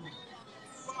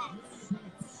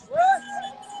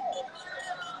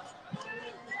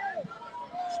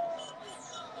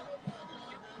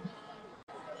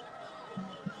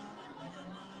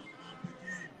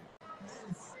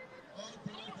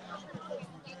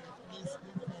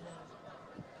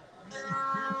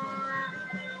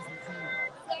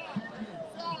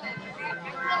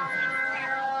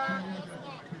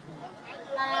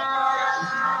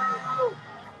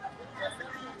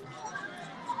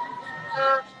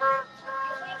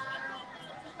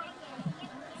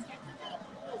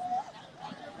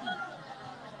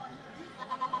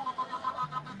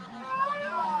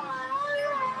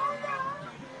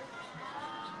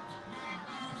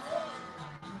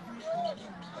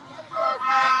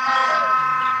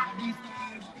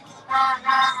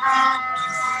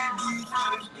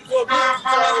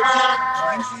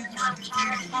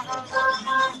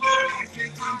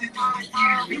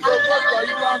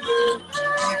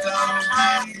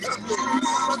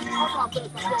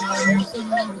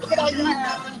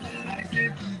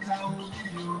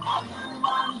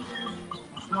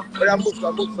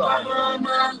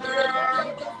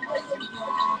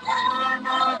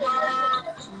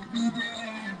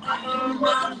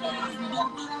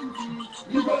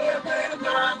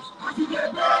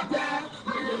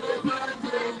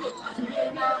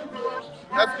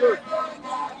 That's good.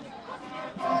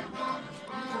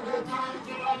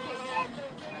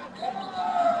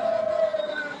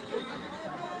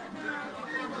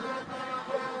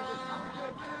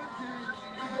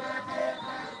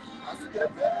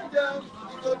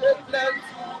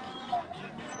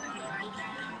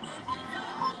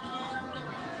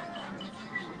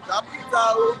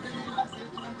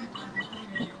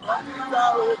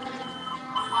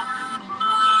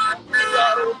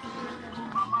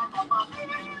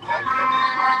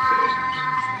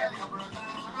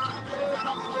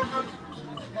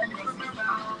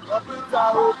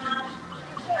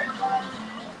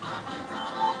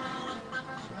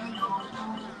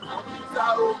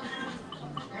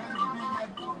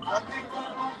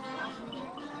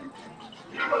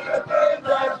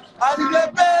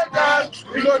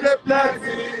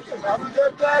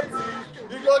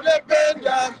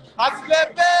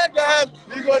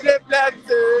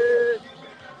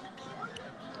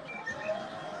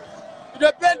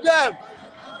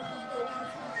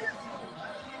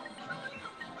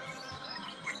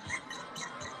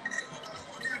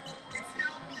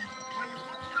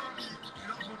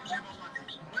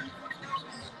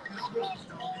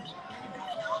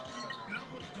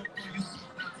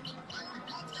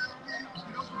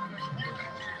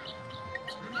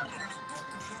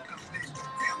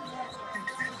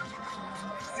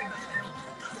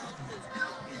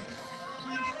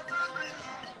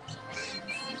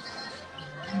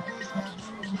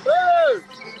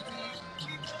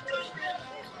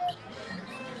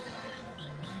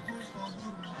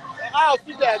 I'll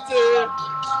see that.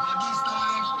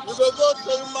 We go vote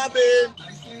for human being.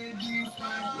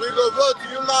 We go vote for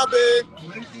human being.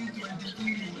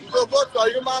 We go vote for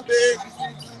human being.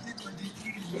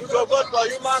 We go vote for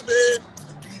human being.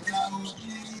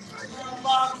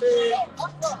 Human being.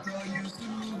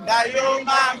 The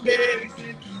human being.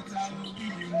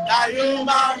 The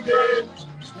human being.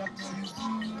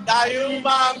 The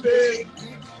human being.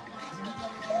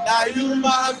 The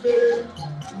human being.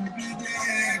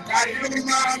 The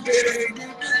human being.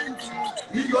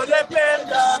 We go dey pay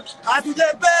them, as we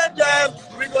dey pay them,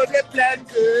 we go dey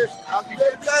plenty, as we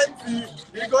dey plenty,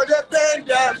 we go dey pay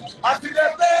them, as we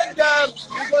dey pay them,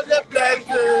 we go dey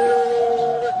plenty.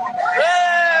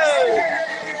 Hey!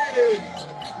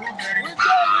 We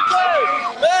go,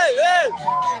 hey, hey!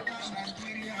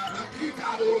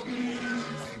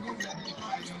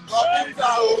 For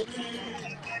Peter Obi,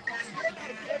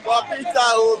 for Peter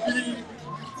Obi,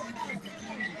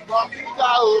 for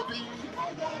Peter Obi.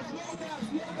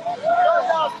 Slow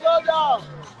down, slow down.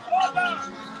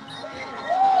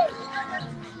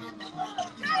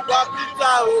 For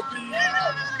Peter Obi.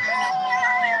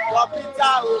 For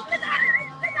Peter Obi.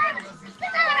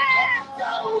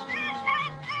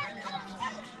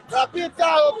 For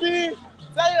Peter Obi.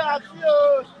 Say your happy.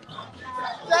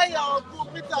 Say your uncle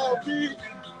Peter Obi.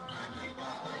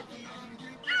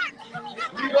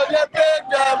 We go dey pay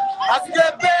them. As we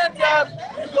dey pay them,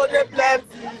 we go dey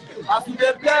plenty. As we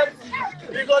dey plenty,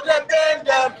 we go dey pay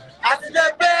them. As we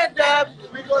dey pay them,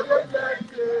 we go dey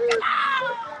plenty.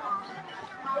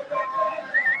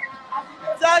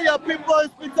 Tell your people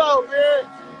it's Peter Obi.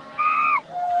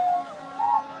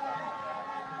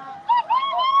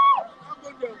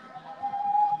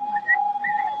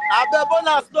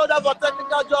 Abebona slow down for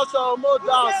technical junction, more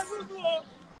dance.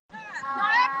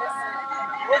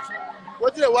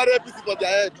 What do they want APC for their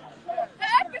head?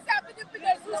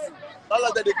 All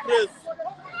of them they craze.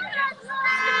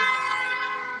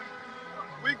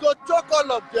 We go choke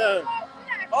all of them.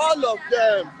 All of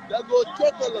them. They go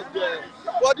choke all of them.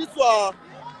 But this one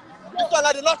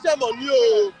they not share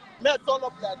money. May turn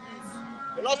up like this.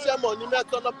 They not share money, may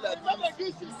turn up like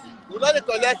this. We not dey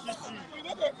collect shishi.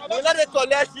 We not dey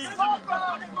collect shishi.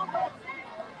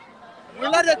 We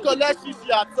not dey collect shishi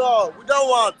at all. We don't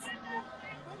want.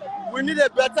 We need a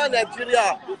better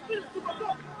Nigeria.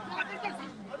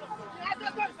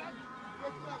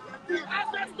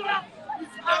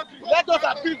 Let us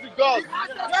appease the gods.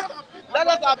 Let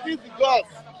us appease the gods.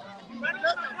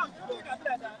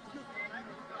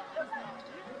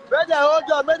 May they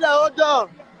hold on, may they hold on.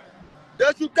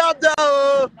 They should calm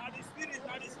down.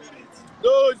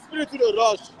 No, spirit to the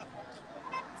rush.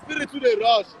 Spirit to the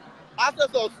rush.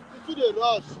 Ancestors to the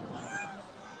rush.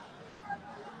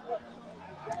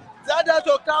 Tell them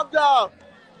to calm down.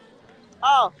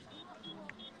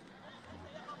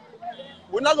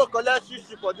 We're not going to collect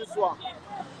shishi for this one.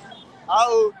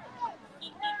 Oh,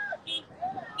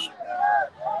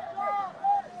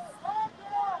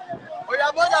 yeah,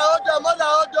 mother,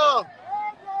 hold on.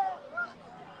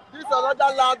 This is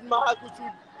another landmark we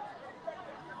should.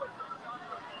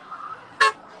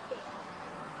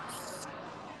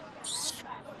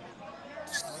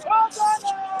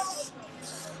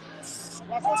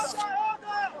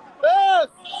 Yes!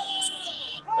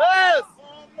 Yes!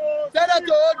 Tell them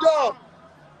to hold on.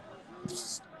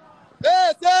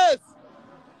 Yes, yes!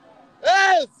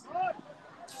 Yes!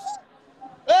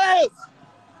 Yes!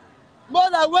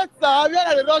 Mother, wait, sir. Where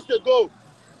are the rush to go?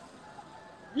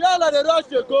 Where are the rush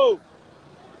to go?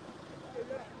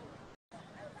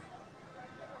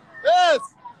 Yes!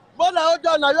 Mother, hold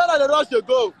on. Now, where are the rush to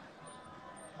go?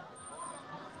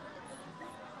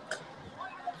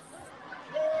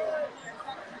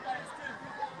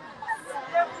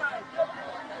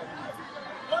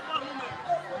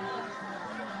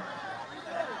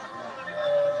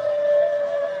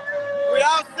 We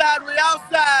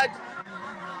outside.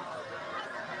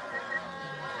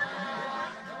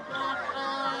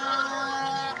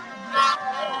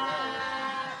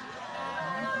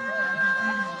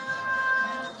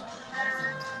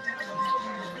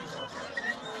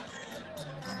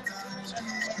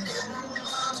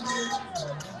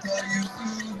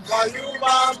 For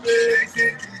human being,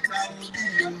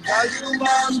 for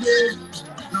human being,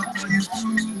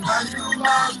 for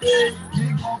human being,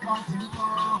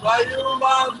 for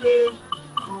human being,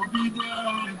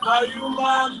 for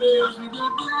human being,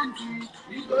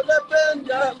 we go defend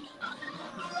them.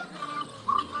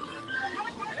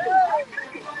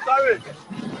 Sorry,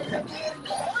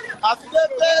 as they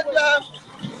defend them.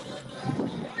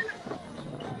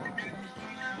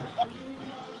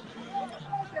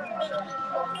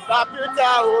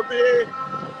 Peter Obi,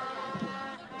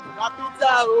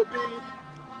 Peter Obi.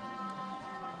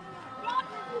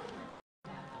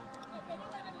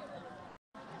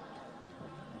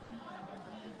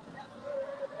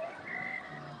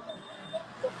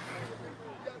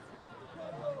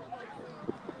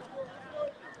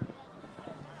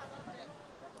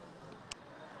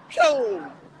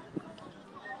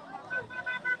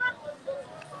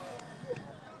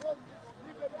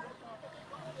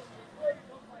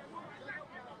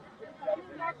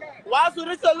 Once you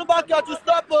reach the Lubaka to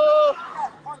stop.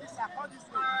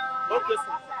 Okay,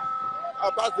 sir.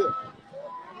 I'll pass it.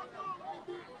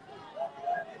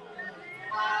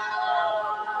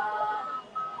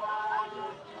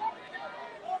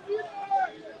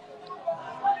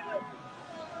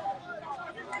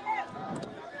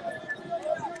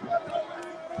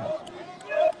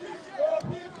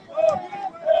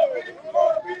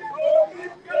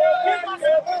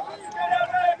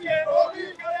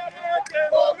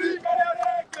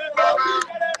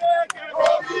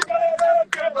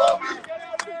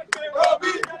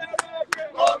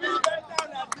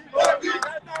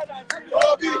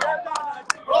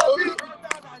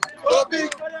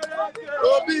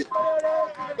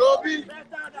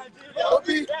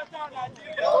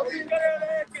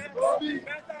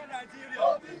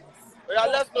 Yeah,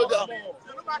 let's go down.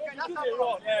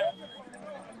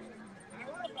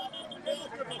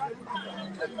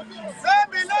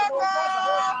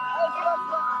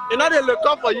 You know they look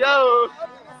up for you.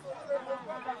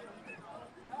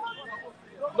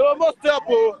 No more step.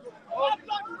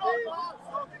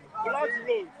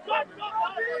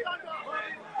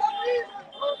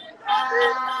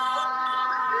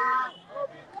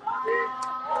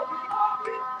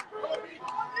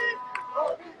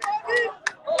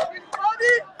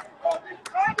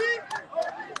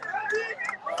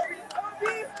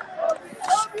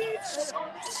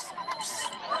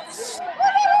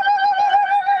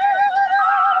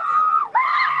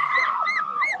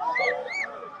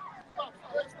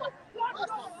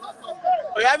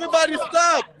 Everybody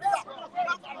stop!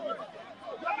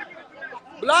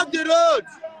 Block the road!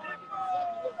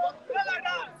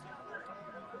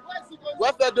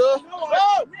 What's the door?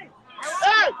 Oh!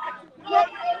 Hey!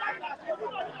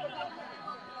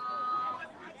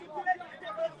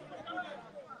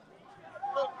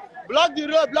 Block the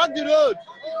road! Block the road!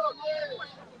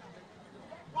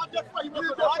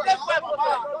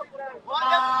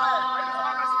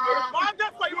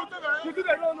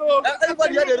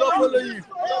 Everybody here, they don't follow you.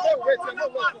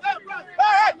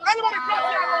 Hey, anybody cross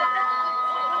here?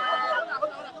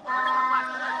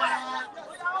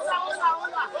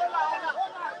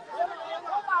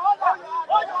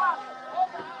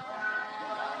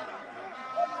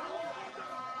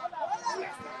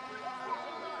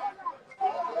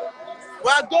 We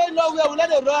are going nowhere, we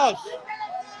let it rush.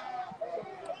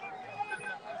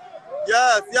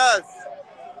 Yes, yes.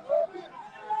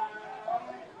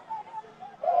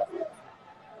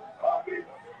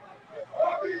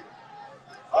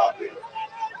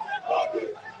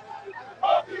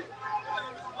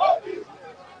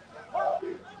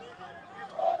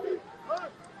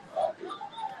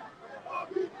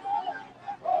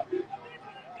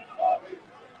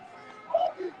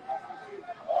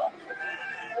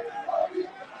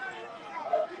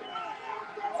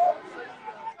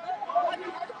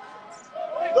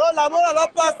 No, la mona no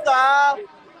pasta.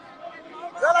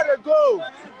 Where they go?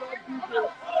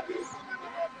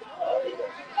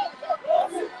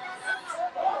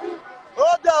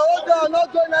 Hold on, not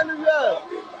going anywhere.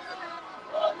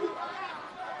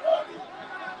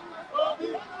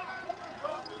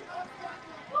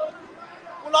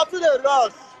 Pull up to the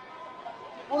rush.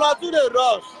 Pull up to the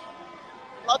rush.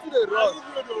 Pull up to the rush.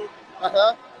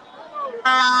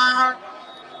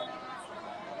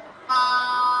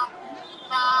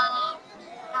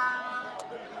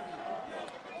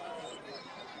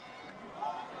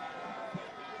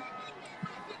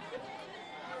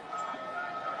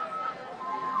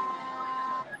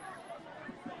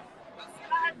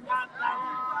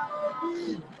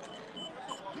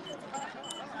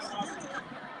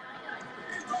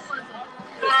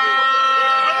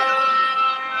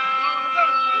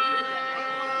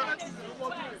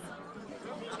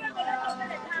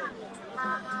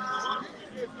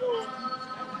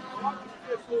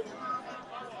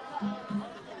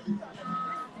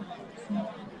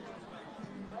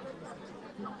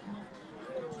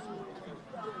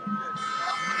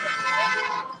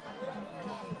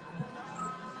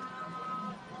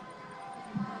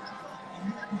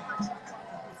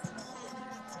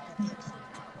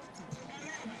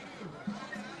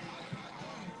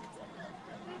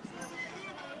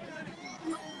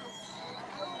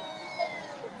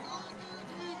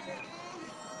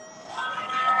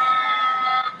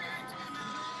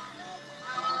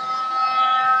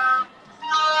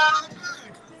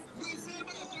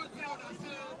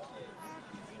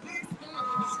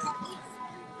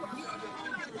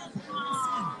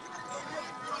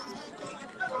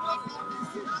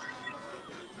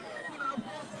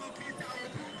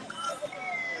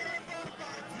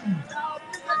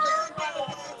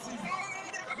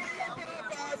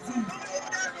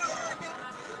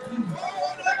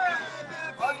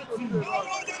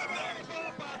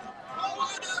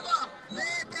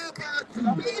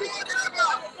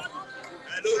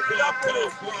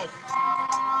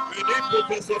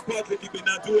 Patrick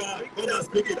Ibinadua, come and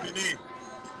speak in Benin.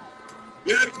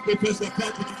 Where is Professor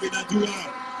Patrick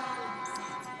Ibinadua?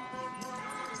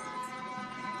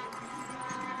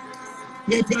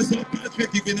 Professor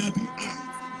Patrick Ibinadua.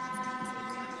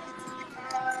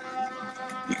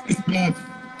 Yes, Prof.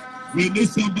 We need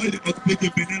somebody to speak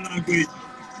in Benin language.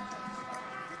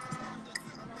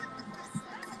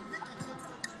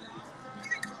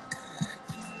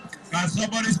 Can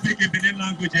somebody speak in Benin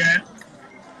language here?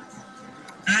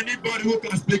 Anybody who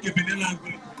can speak in Benin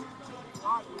language?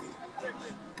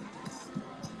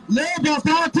 Labour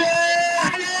Party!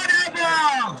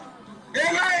 Labour!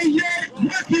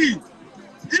 Lekki!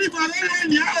 If I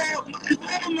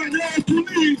don't know to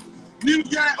me, you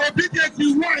get obedient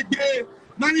to what they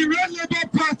Mani Red Labour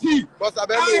Party.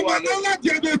 I will not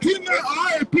get the team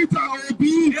or Peter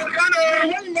Obi.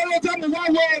 When you know tell me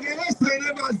one way, the rest of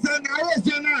them are saying,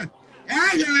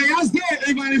 I say,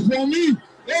 even for me,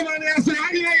 even I say, I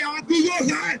think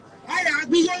I have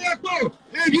been going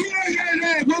if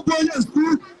you go to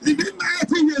school, if you are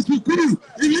 18 years to school,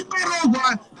 if you go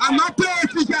over, I'm not paying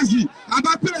efficiency, I'm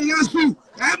not paying last school,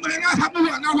 I'm not having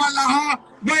one hour,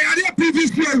 but I didn't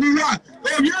previous year, we are.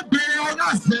 If you pay on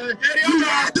us, you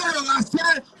are doing us,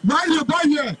 why you buy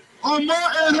here? Ọmọ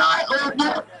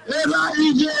era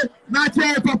ije na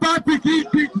che papa piki,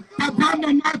 papa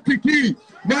mama piki,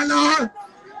 well,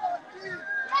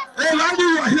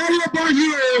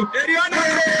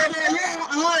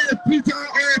 Peter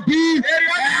Obi,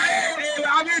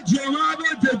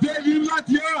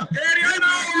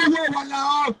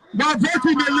 but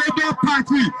voting the Labour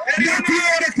Party.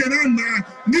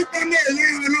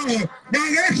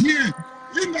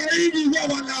 You may even go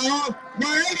on now.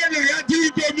 Wherever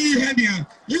you go,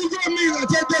 you go me the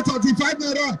 35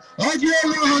 naira, or you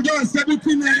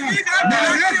 117 naira.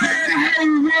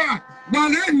 But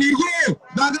then you go,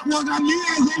 that was a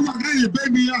new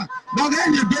baby. But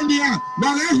then you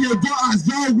but then you go as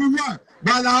though we were.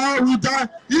 But I would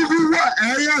if we were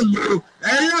area low,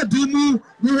 area dimu,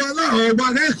 we were not,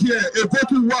 but then here, a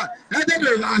voting what? And then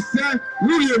the last time,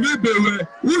 we the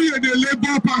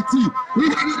Labour Party. We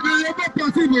are the Labour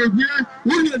Party,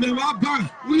 we never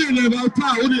bank, we never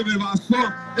town, we never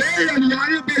saw. Area, you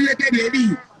are better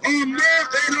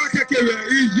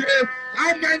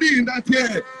how many in that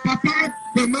year? Papa,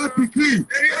 Mama, Piki,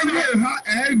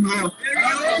 I know.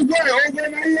 I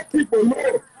over people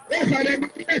know. If I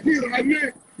didn't get it, I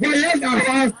mean, well,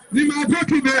 you might go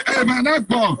to the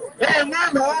Emanako.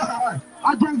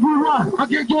 I can go wrong. I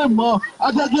can get more.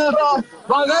 I can get wrong.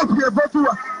 But let's get back to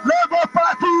Labour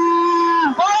Party.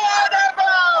 Forever!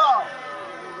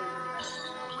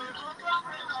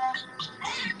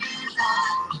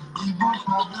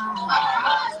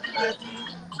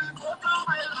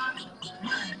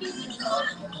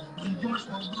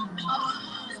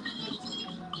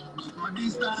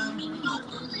 This time,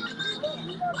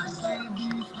 I say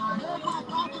this